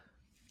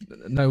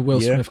 No Will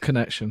Smith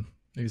connection.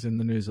 He's in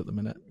the news at the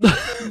minute.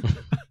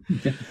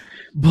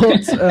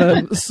 But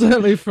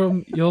certainly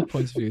from your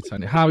point of view,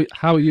 Tony, how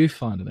are you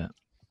finding it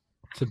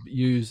to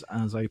use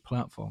as a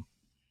platform?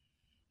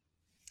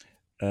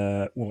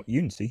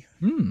 Unity?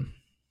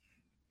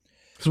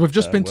 Because we've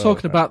just been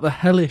talking about the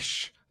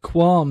hellish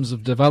qualms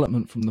of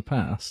development from the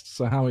past.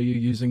 So how are you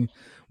using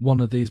one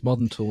of these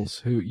modern tools,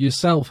 who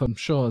yourself, I'm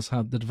sure, has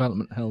had the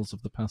development hells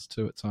of the past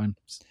too at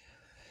times?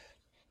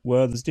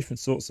 Well, there's different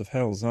sorts of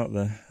hells, aren't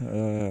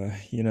there?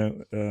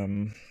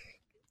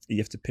 You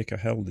have to pick a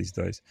hell these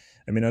days.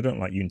 I mean, I don't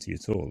like Unity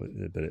at all,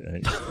 but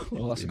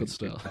well, that's a good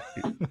start.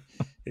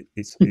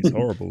 It's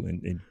horrible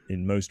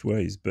in most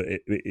ways, but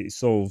it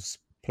solves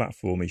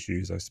platform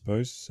issues, I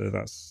suppose. So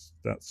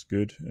that's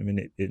good. I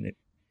mean,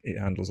 it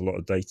handles a lot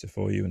of data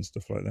for you and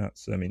stuff like that.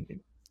 So I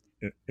mean,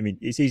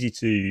 it's easy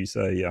to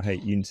say I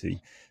hate Unity,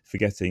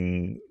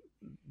 forgetting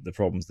the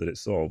problems that it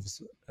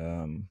solves.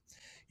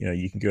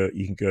 You can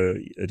go.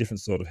 A different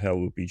sort of hell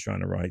would be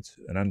trying to write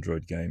an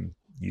Android game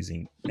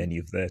using any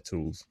of their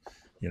tools.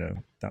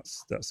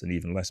 That's an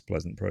even less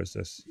pleasant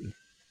process.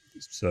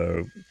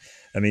 So,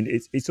 I mean,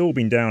 it's all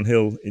been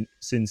downhill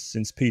since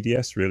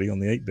PDS really on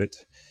the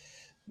 8-bit.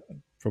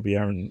 Probably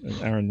Aaron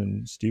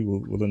and Stu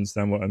will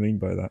understand what I mean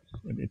by that.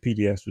 I mean,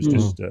 PDS was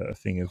just a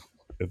thing of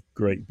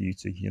great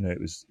beauty.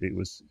 It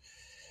was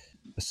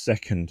a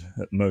second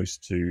at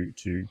most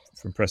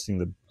from pressing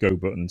the go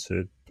button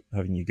to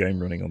having your game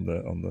running on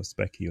the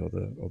Speccy or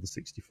the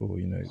 64.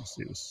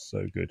 It was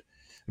so good.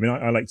 I mean,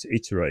 I like to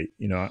iterate.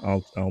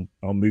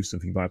 I'll move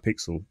something by a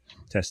pixel,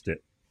 test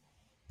it,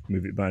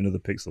 move it by another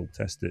pixel,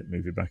 test it,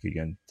 move it back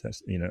again,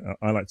 test.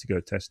 I like to go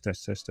test,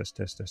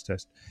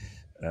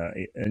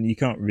 and you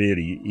can't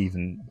really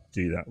even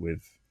do that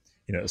with,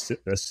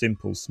 a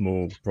simple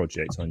small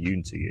project on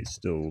Unity. It's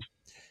still,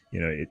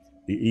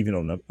 even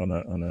on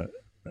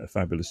a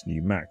fabulous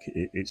new Mac,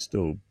 it's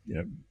still,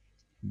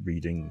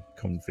 reading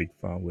config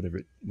file,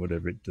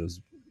 whatever it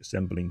does,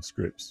 assembling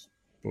scripts,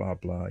 blah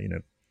blah.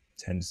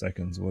 10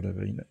 seconds,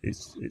 whatever.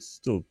 It's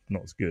still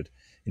not as good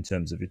in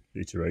terms of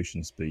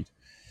iteration speed.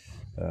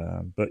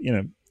 But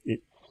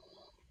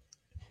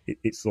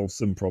it solves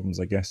some problems,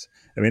 I guess.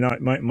 I mean,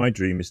 my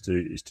dream is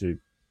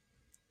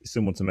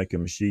someone to make a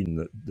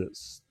machine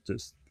that's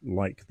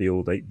like the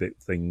old 8-bit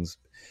things,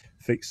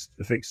 a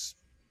fixed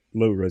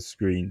low res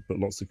screen, but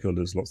lots of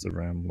colors, lots of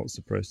RAM, lots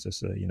of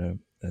processor,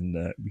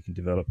 and we can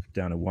develop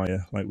down a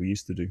wire like we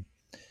used to do.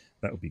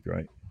 That would be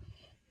great.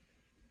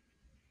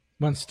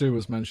 When Stu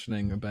was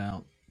mentioning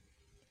about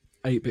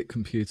 8-bit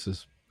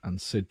computers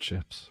and SID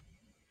chips,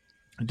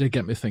 it did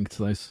get me thinking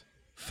to those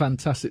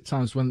fantastic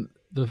times when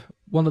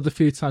one of the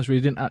few times where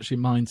you didn't actually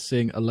mind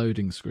seeing a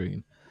loading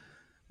screen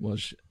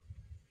was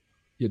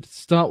you'd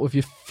start with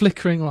your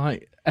flickering,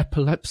 like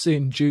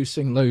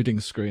epilepsy-inducing loading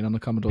screen on the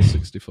Commodore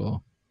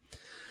 64.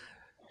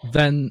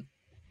 Then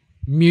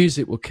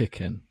music will kick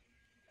in.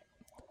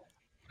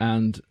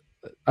 And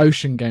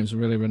Ocean Games are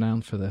really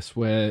renowned for this,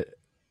 where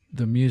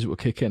the music would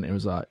kick in. It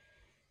was like,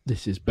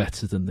 this is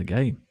better than the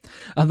game.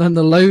 And then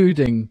the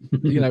loading,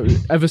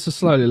 ever so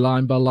slowly,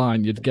 line by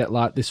line, you'd get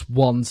like this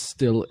one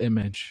still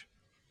image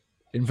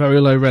in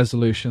very low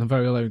resolution,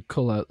 very low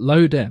colour.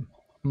 Load in.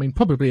 I mean,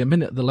 probably a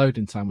minute of the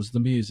loading time was the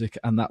music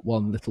and that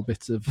one little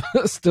bit of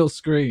still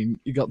screen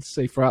you got to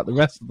see throughout the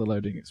rest of the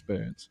loading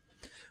experience.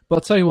 But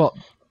I'll tell you what,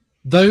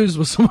 those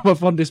were some of my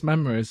fondest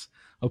memories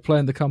of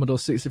playing the Commodore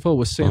 64,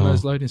 was seeing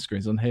those loading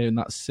screens and hearing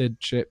that SID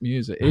chip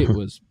music. It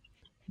was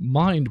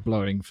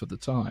mind-blowing for the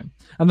time.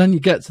 And then you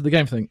get to the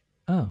game and think,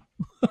 oh,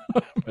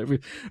 maybe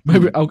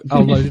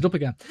I'll load it up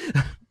again.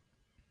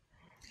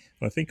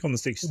 I think on the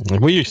 64...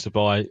 We used to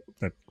buy...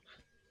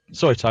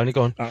 Sorry, Tony,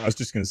 go on. I was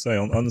just going to say,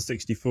 on the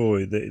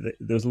 64, there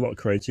was a lot of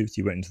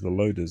creativity went into the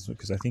loaders,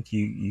 because I think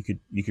you could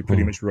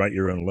pretty much write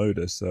your own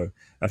loader. So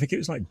I think it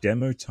was like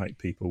demo-type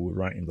people were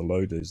writing the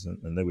loaders,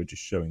 and they were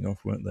just showing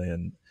off, weren't they?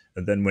 And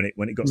then when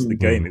it got to the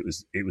game,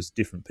 it was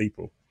different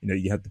people.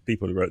 You had the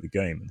people who wrote the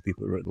game, and the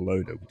people who wrote the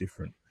loader were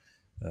different.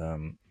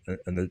 And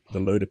the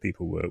loader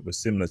people were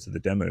similar to the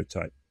demo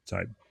type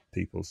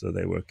people, so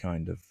they were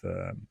kind of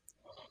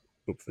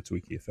up for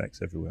tweaky effects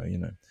everywhere,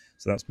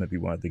 So that's maybe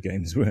why the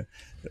games were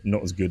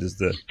not as good as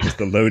the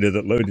loader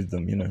that loaded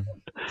them,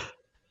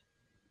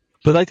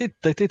 But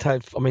they did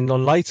have, I mean,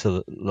 on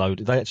later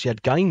load, they actually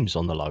had games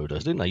on the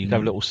loaders, didn't they? You'd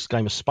have a little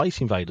game of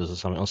Space Invaders or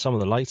something on some of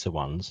the later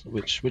ones,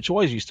 which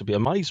always used to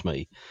amaze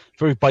me.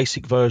 Very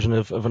basic version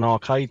of an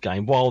arcade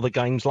game while the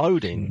game's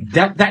loading.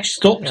 That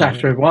stopped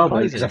after a while,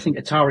 though, because I think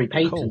Atari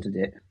patented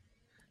it.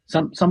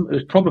 It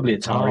was probably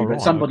Atari,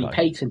 but somebody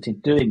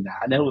patented doing that,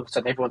 and then all of a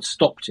sudden everyone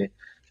stopped it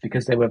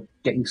because they were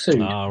getting sued.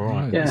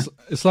 Right. Yeah.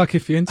 It's like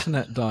if your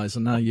internet dies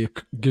and now your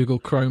Google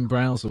Chrome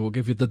browser will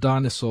give you the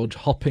dinosaur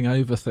hopping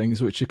over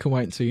things, which you can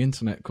wait until your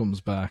internet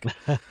comes back.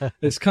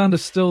 It's kind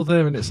of still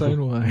there in its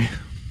own way.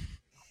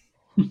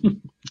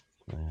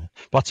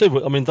 But I tell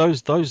you, I mean,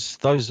 those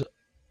days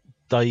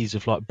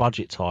of like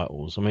budget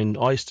titles. I mean,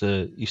 I used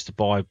to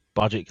buy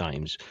budget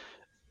games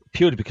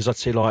purely because I'd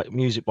see like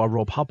music by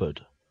Rob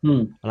Hubbard,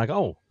 and I go,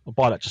 oh, I'll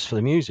buy that just for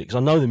the music because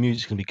I know the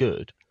music's gonna be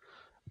good.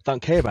 I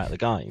don't care about the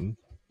game.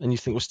 And you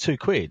think, well, it's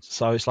 £2.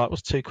 So it's like,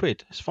 what's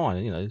 £2? It's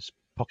fine. It's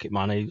pocket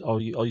money. I'll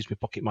use my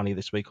pocket money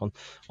this week on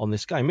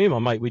this game. Me and my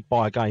mate, we'd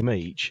buy a game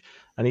each,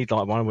 and he'd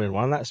like one, win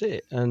one, and that's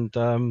it. And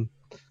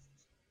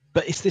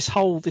but it's this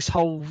whole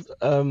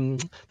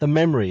the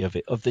memory of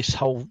it, of this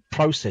whole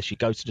process. You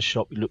go to the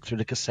shop, you look through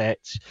the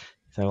cassettes. You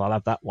think, well, I'll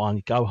have that one.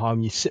 You go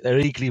home, you sit there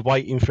eagerly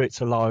waiting for it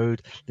to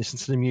load, listen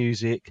to the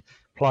music,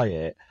 play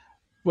it.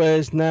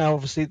 Whereas now,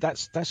 obviously,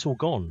 that's all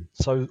gone.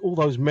 So all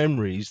those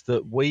memories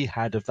that we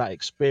had of that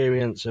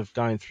experience of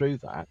going through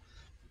that,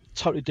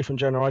 totally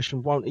different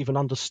generation won't even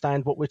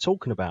understand what we're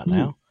talking about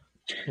now.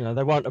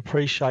 They won't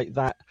appreciate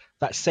that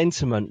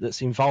sentiment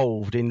that's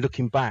involved in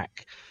looking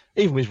back,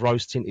 even with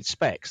rose-tinted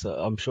specs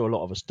that I'm sure a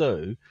lot of us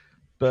do.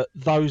 But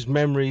those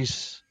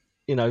memories,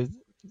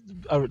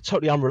 are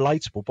totally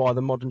unrelatable by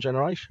the modern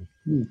generation.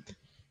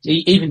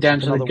 Even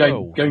down to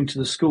going to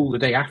the school the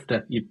day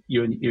after you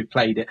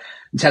played it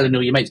and telling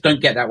all your mates,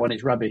 don't get that one,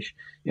 it's rubbish.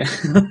 Yeah,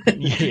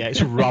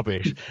 it's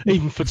rubbish.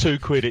 Even for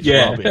 £2, it's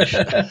rubbish.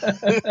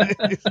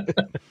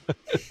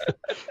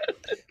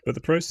 But the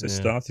process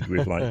started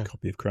with like a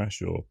copy of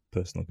Crash or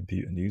Personal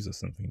Computer News or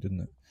something, didn't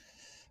it?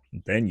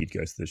 And then you'd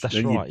go to the shop.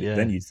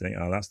 Then you'd think,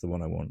 oh, that's the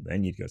one I want.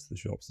 Then you'd go to the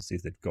shops and see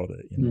if they've got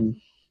it.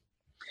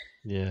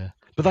 Yeah,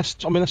 but that's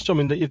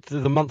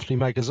the monthly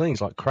magazines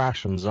like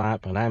Crash and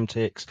Zap and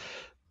Amtix.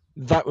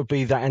 That would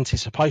be that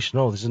anticipation.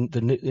 Oh, there's the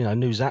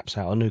new Zap's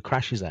out, or new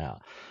Crash is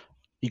out.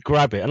 You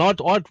grab it, and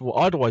I'd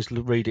always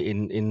read it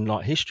in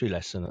like history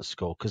lesson at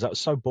school because that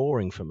was so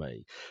boring for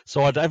me.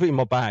 So I'd have it in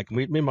my bag.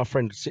 Me and my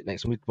friend would sit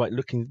next, and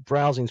we'd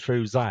browsing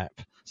through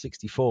Zap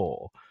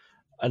 64,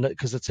 and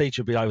because the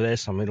teacher would be over there,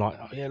 something like,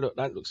 oh yeah, look,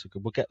 that looks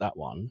good. We'll get that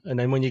one. And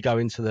then when you go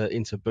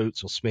into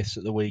Boots or Smiths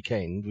at the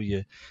weekend,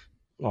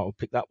 we'll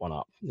pick that one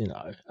up.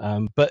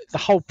 But the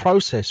whole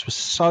process was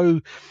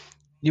so.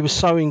 You were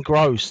so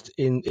engrossed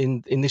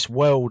in this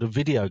world of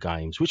video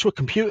games, which were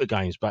computer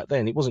games back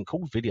then. It wasn't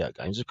called video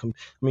games.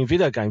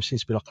 Video games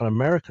seems to be like an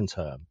American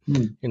term.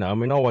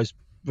 I always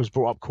was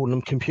brought up calling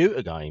them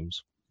computer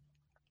games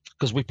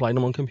because we played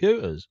them on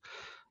computers.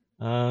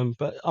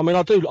 But I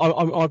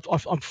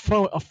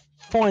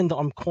find that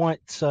I'm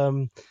quite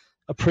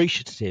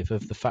appreciative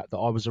of the fact that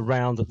I was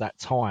around at that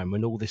time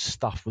when all this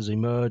stuff was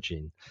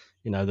emerging.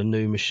 The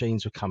new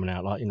machines were coming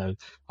out. Like,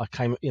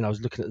 I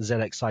was looking at the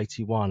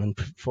ZX81 and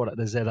before that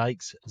the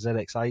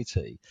ZX80,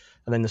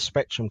 and then the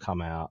Spectrum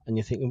come out, and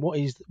you're thinking, what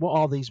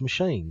are these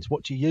machines?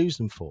 What do you use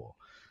them for?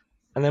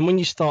 And then when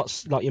you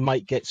start, like your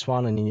mate gets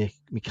one, and then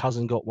my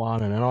cousin got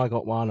one, and then I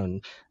got one,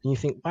 and you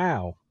think,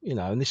 wow,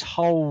 and this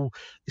whole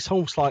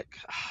like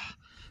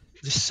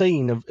this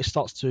scene it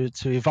starts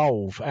to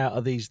evolve out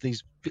of these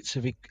bits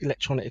of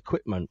electronic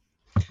equipment.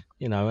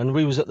 And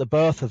we was at the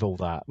birth of all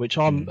that, which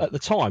at the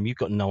time you've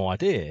got no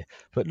idea,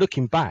 but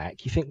looking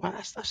back, you think, wow,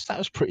 that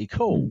was pretty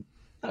cool.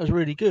 That was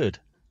really good.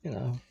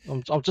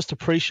 I'll just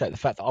appreciate the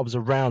fact that I was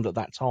around at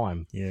that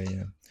time. Yeah.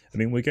 I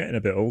mean, we're getting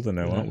a bit older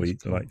now, aren't we?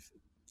 Cool. Like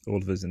all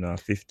of us in our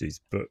 50s.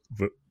 But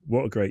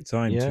what a great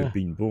time to have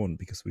been born,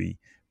 because we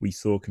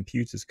saw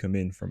computers come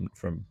in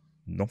from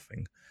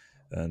nothing,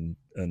 and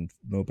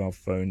mobile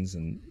phones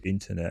and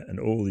internet and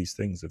all these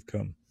things have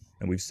come,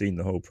 and we've seen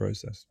the whole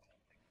process.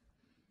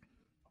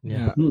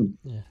 Yeah.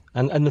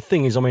 And the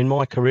thing is, I mean,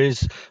 my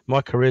career's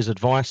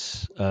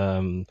advice,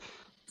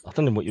 I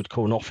don't know what you'd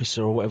call an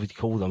officer or whatever you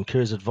call them,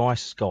 careers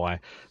advice guy,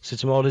 said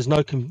to me, "Oh, there's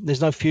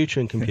no future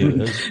in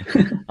computers."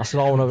 I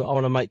said, I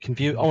want to make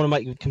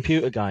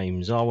computer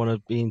games. I want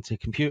to be into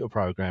computer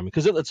programming,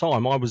 because at the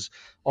time I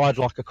had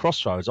like a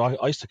crossroads.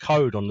 I used to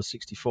code on the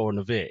 64 and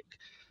the VIC,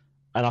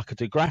 and I could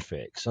do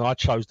graphics, and I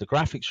chose the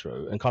graphics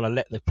route and kind of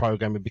let the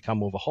programming become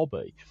more of a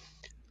hobby.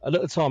 And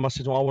at the time, I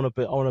said, "Well, I want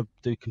to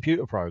do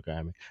computer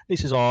programming." And he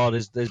says, "Oh,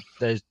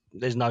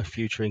 there's no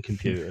future in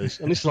computers."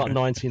 And this is like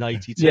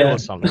 1982 or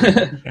something.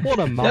 What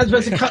a muppet.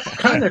 That's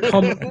kind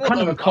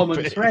of a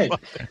common thread.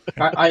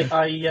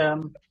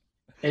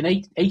 In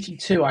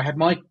 82, I had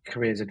my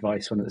careers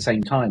advice one at the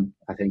same time.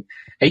 I think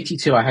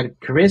 82, I had a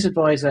careers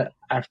advisor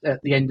at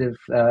the end of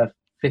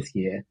fifth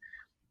year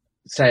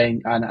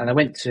saying, and I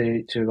went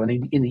to one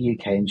in the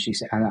UK, and she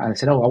said, and I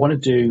said, "Oh, I want to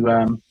do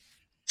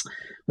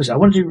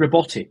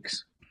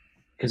robotics."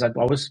 Because I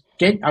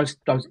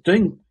was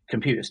doing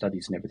computer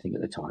studies and everything at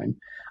the time,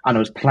 and I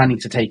was planning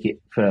to take it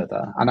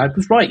further. And I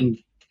was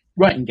writing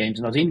games,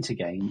 and I was into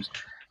games,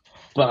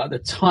 but at the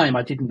time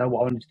I didn't know what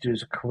I wanted to do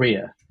as a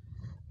career.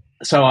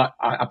 So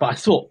but I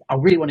thought I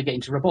really want to get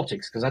into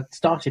robotics, because I'd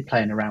started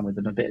playing around with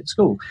them a bit at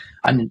school.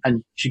 And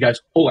she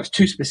goes, "Oh, that's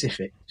too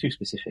specific.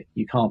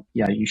 You can't.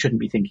 Yeah, you shouldn't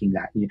be thinking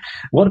that.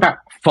 What about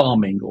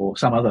farming or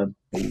some other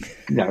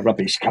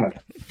rubbish kind of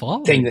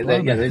thing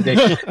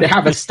that they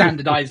have a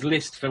standardized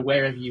list for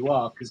wherever you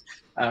are?" Because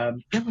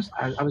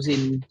I was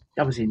in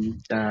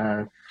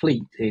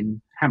Fleet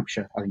in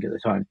Hampshire, I think, at the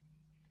time.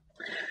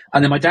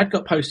 And then my dad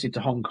got posted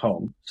to Hong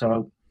Kong, so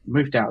I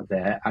moved out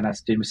there, and I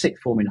was doing my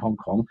sixth form in Hong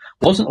Kong.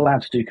 Wasn't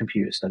allowed to do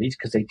computer studies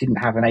because they didn't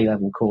have an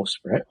A-level course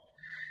for it.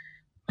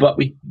 But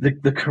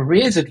the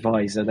careers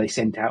advisor they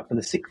sent out for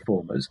the sixth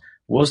formers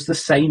was the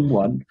same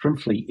one from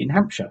Fleet in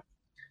Hampshire.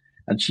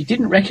 And she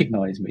didn't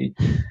recognise me,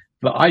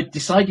 but I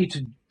decided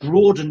to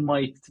broaden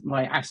my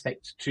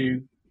aspect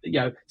to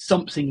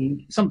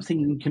something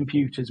in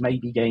computers,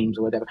 maybe games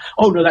or whatever.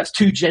 Oh no, that's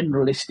too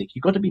generalistic.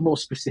 You've got to be more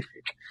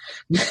specific.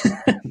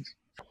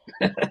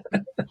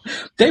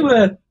 They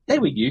were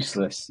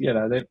useless.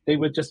 They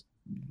were just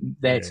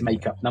there to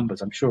make up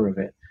numbers. I'm sure of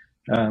it.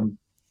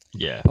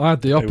 I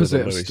had the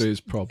opposite of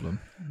Stu's problem.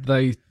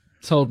 They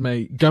told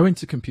me, go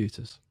into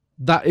computers.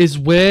 That is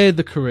where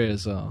the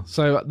careers are.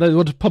 So they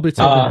would have probably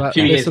told me about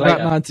this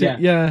about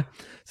 19.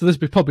 So this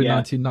would be probably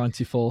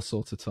 1994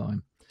 sort of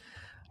time.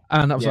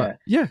 And I was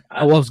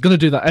I was going to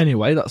do that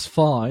anyway. That's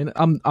fine.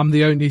 I'm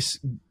the only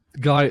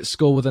guy at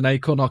school with an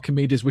Acorn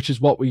Archimedes, which is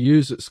what we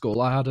use at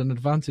school. I had an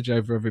advantage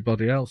over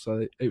everybody else.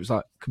 So it was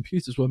like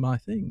computers were my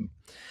thing.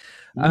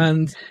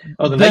 And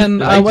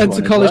then I went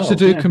to college to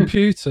do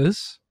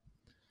computers,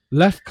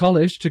 left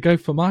college to go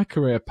for my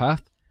career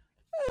path.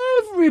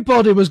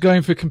 Everybody was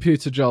going for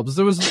computer jobs.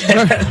 There was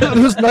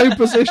no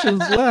positions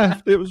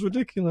left. It was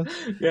ridiculous.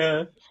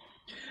 Yeah.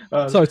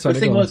 Sorry, Tony. The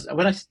thing was,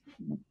 when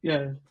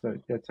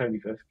Tony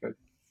first. Go.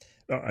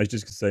 I was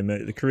just going to say,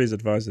 mate, the careers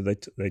advisor, they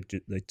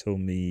told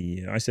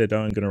me, I said,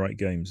 I'm going to write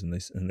games, and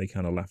they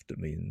kind of laughed at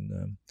me,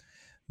 and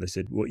they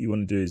said, what you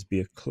want to do is be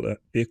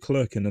a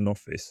clerk in an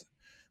office,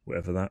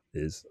 whatever that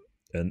is,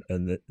 and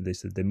they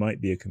said there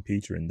might be a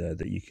computer in there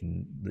that you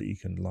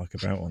can lark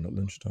about on at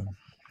lunchtime.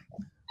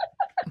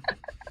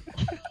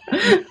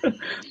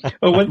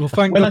 Well,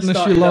 thank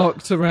goodness you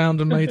larked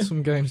around and made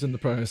some games in the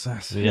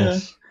process.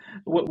 Yes.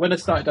 When I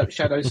started up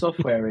Shadow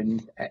Software,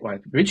 the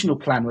original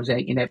plan was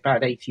in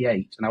about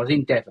 88, and I was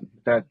in Devon.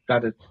 That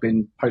had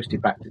been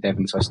posted back to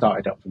Devon, so I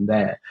started up from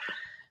there.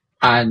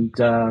 And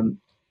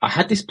I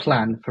had this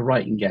plan for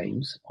writing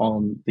games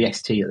on the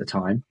ST at the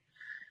time,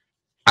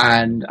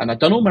 and I'd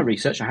done all my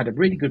research. I had a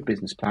really good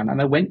business plan,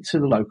 and I went to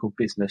the local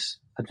business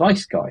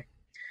advice guy,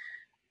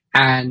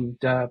 and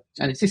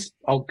it's this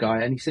old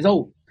guy, and he says,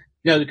 "Oh,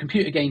 the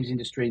computer games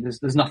industry,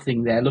 there's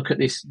nothing there. Look at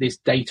this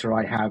data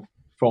I have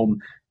from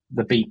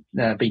the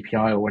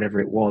BPI or whatever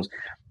it was,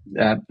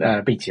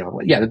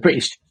 BTI, the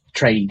British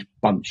Trade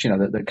Bunch,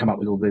 that come up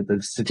with all the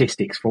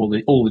statistics for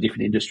all the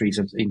different industries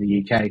in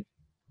the UK.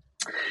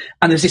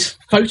 And there's this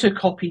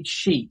photocopied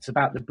sheets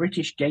about the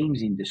British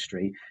games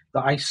industry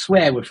that I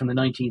swear were from the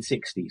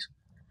 1960s.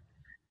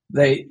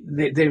 There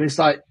was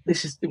it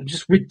was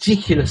just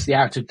ridiculously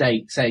out of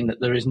date, saying that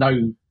there is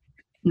no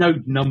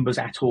numbers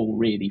at all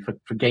really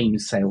for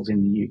games sales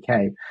in the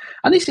UK.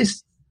 And this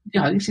is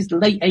the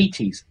late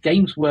 80s.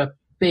 Games were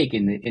big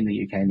in the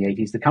UK in the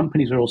 80s. The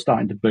companies were all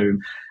starting to boom.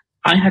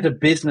 I had a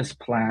business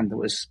plan that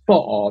was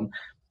spot on,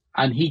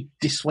 and he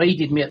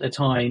dissuaded me at the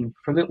time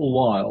for a little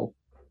while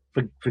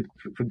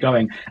for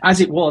going. As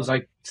it was,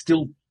 I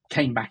still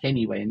came back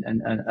anyway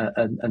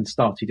and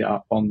started it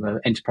up on the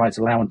Enterprise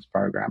Allowance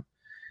Program.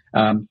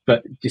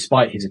 But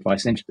despite his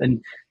advice,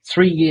 and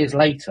 3 years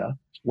later,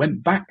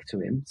 went back to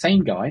him,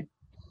 same guy.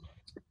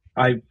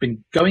 I've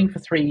been going for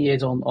 3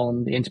 years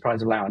on the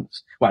enterprise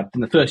allowance. Well,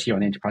 in the first year on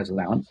the enterprise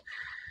allowance.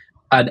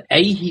 And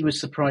he was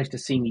surprised to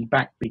see me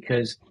back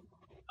because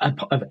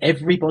of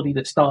everybody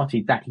that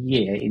started that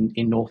year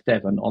in North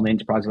Devon on the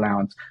enterprise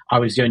allowance, I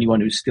was the only one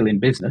who was still in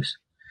business,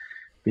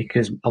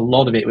 because a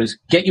lot of it was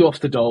get you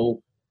off the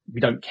dole. We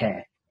don't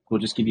care.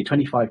 We'll just give you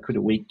 25 quid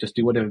a week. Just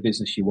do whatever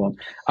business you want.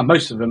 And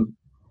most of them,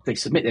 they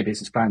submit their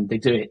business plan. They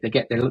do it.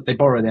 They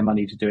borrow their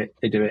money to do it.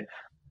 They do it.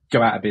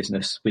 Go out of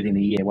business within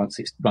a year once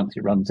it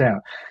runs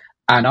out.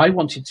 And I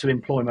wanted to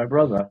employ my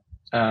brother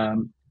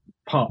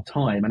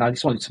part-time, and I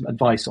just wanted some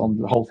advice on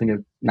the whole thing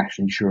of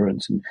national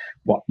insurance and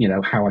what,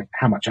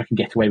 how much I can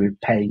get away with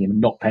paying him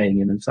and not paying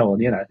him and so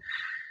on,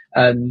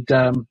 And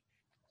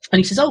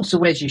he says, "Oh, so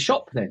where's your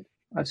shop then?"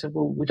 I said,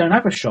 "Well, we don't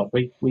have a shop.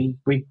 We're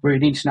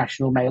an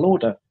international mail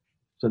order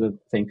sort of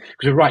thing,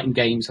 because we're writing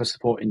games for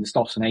supporting the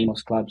Stoss and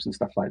Amos clubs and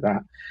stuff like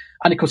that.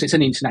 And of course, it's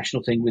an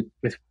international thing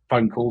with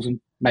phone calls and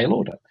mail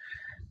order."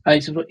 And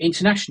he said, "Well,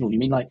 international, you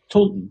mean like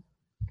Taunton?"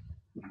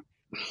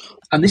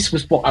 And this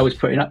was what I was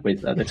putting up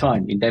with at the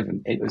time in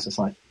Devon. It was just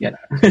like,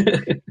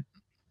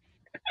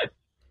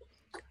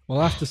 Well,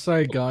 I have to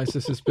say, guys,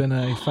 this has been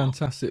a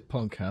fantastic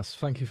podcast.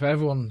 Thank you for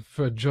everyone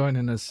for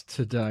joining us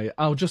today.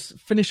 I'll just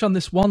finish on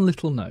this one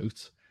little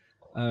note.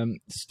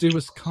 Stu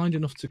was kind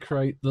enough to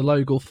create the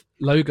logo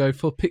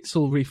for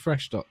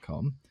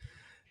pixelrefresh.com.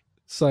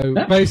 So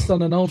based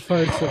on an old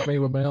photo of me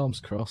with my arms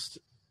crossed,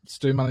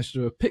 Stu managed to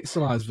do a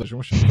pixelized version,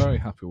 which I'm very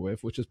happy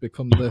with, which has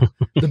become the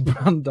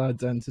brand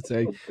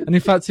identity. And in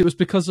fact, it was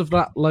because of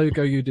that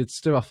logo you did,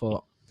 Stu, I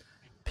thought,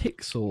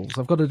 pixels,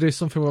 I've got to do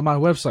something with my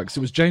website, because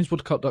it was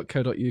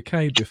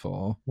jameswoodcock.co.uk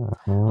before.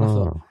 And I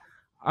thought,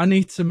 I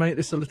need to make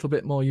this a little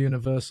bit more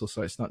universal,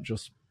 so it's not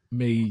just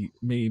me.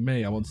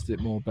 I wanted it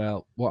more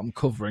about what I'm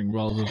covering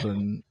rather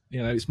than,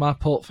 it's my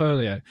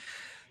portfolio.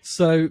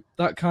 So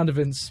that kind of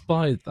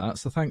inspired that.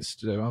 So thanks,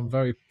 Stu. I'm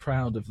very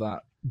proud of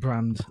that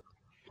brand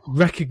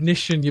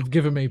recognition you've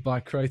given me by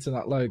creating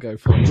that logo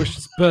for me, which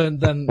has burned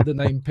then the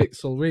name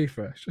Pixel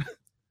Refresh.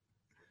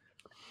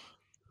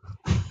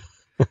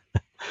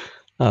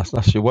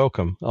 That's you're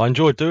welcome. I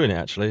enjoyed doing it,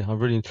 actually. I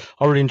really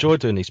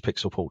enjoyed doing these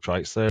pixel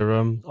portraits. They're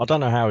I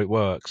don't know how it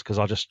works, because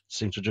I just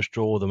seem to just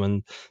draw them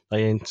and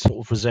they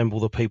sort of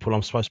resemble the people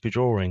I'm supposed to be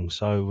drawing.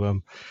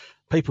 So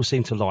people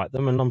seem to like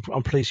them, and I'm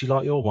pleased you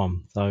like your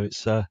one. So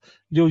it's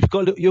you've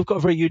got a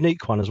very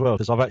unique one as well,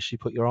 because I've actually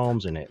put your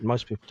arms in it.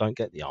 Most people don't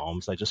get the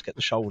arms; they just get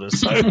the shoulders.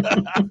 So,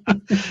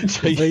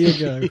 so there you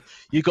go.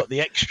 You got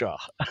the extra.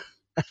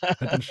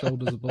 Head and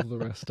shoulders above the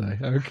rest, eh?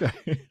 Okay.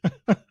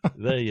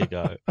 There you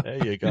go.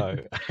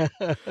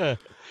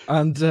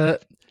 And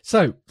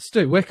so,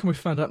 Stu, where can we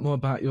find out more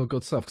about your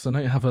good self? Because I know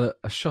you have a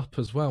shop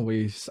as well where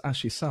you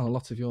actually sell a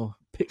lot of your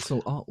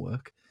pixel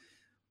artwork.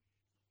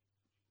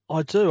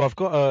 I do. I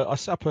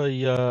set up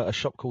a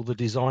shop called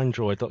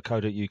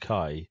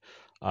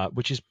thedesigndroid.co.uk,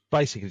 which is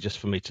basically just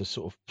for me to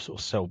sort of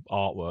sell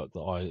artwork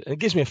it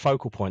gives me a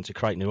focal point to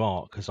create new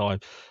art, because I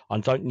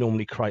don't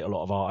normally create a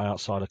lot of art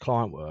outside of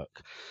client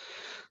work.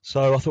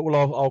 So I thought,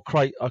 well, I'll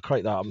create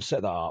that up and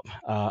set that up.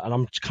 And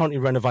I'm currently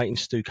renovating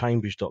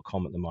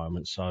StuCambridge.com at the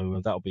moment. So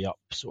that'll be up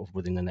sort of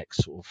within the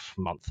next sort of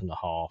month and a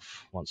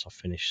half, once I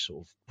finish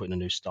sort of putting the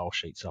new style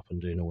sheets up and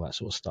doing all that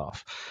sort of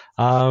stuff.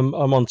 I'm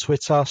on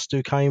Twitter,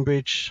 Stu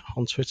Cambridge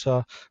on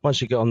Twitter.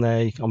 Once you get on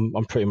there,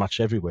 I'm pretty much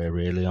everywhere,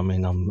 really. I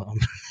mean, I'm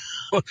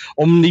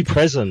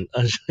omnipresent,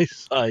 as they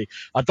say.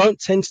 I don't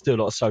tend to do a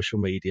lot of social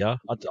media.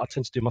 I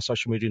tend to do my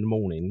social media in the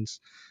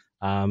mornings.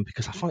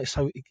 Because I find it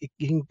so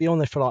you can be on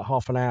there for like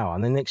half an hour,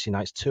 and then next thing you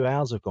know, it's 2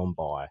 hours have gone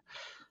by.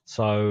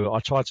 So I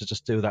try to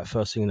just do that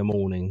first thing in the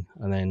morning,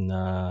 and then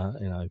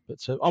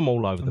But I'm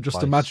all over the place. I'm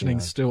just imagining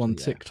Stu on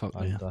TikTok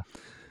now.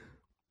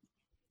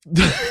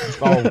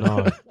 Oh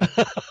no!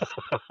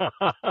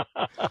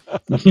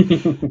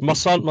 my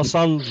son was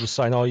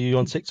saying, "Are you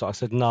on TikTok?" I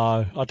said,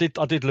 "No." I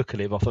did look at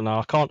it, but I thought,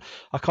 "No,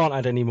 I can't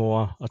add any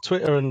more."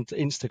 Twitter and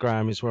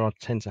Instagram is where I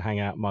tend to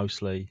hang out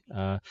mostly.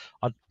 I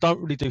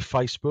don't really do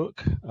Facebook.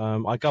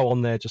 I go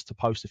on there just to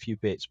post a few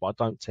bits, but I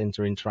don't tend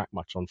to interact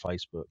much on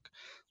Facebook.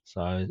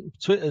 So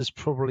Twitter's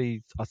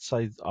probably, I'd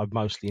say, I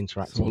mostly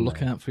interact. So we'll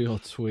look out for your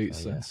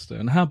tweets then, Stu.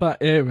 And how about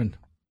Aaron?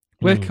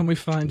 Where can we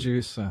find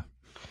you, sir?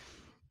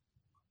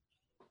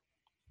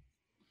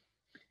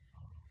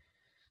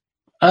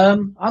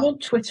 I'm on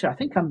Twitter. I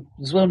think I'm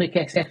Zwilnik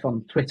SF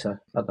on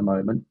Twitter at the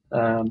moment.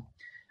 I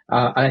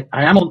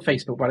am on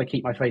Facebook, but I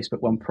keep my Facebook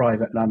one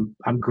private, and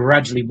I'm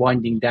gradually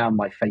winding down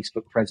my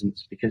Facebook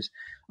presence because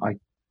I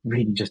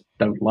really just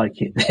don't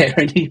like it there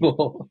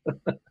anymore.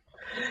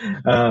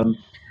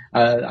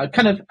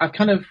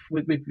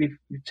 We've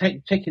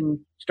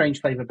taken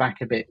Strange Flavour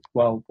back a bit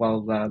while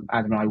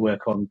Adam and I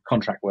work on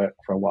contract work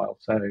for a while.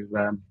 So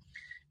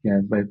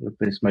we're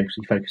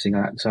mostly focusing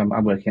on that. So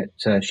I'm working at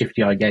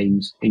Shifty Eye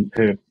Games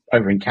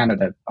over in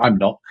Canada. I'm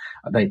not.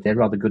 They're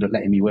rather good at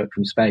letting me work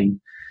from Spain.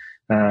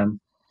 But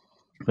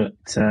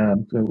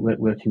we're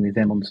working with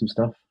them on some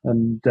stuff.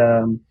 And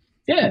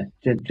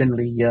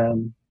generally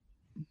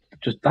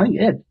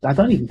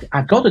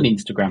I've got an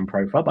Instagram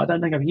profile, but I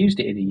don't think I've used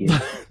it in a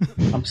year.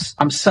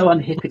 I'm so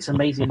unhip. It's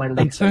amazing. My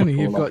legs. And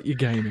Tony, you've got your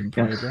game in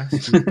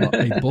progress. You've got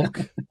a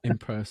book in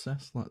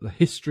process, like the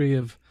history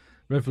of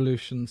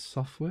Revolution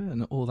software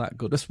and all that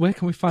goodness. Where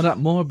can we find out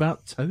more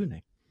about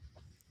Tony?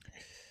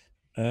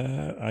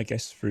 I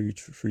guess through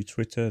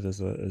Twitter. There's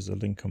a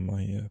link on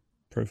my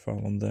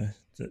profile on there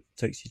that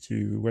takes you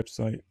to a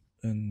website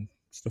and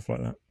stuff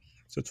like that.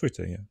 So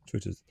Twitter,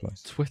 Twitter's the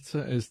place.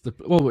 Twitter is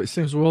it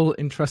seems we're all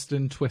interested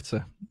in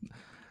Twitter.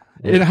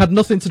 It had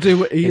nothing to do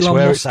with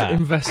Elon Musk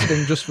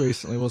investing just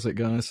recently, was it,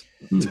 guys?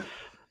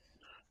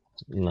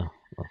 No.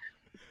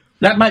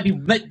 That might be.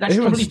 That's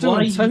probably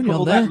why you put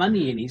all that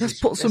money in. Let's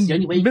put some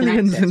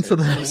millions into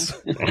this.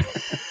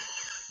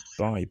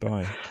 Buy.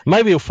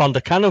 Maybe he'll fund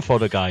a cannon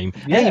fodder game.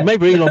 Yeah. Hey,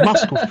 maybe Elon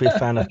Musk will be a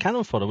fan of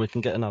cannon fodder. We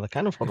can get another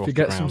cannon fodder. If you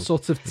get some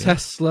sort of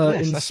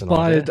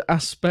Tesla-inspired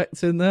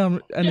aspect in there,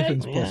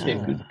 anything's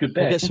possible. Good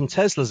bet. We'll get some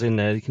Teslas in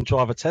there. You can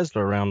drive a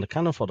Tesla around the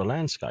cannon fodder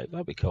landscape.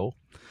 That'd be cool.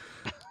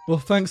 Well,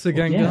 thanks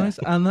again, guys,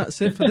 and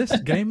that's it for this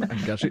Game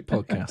and Gadget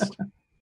podcast.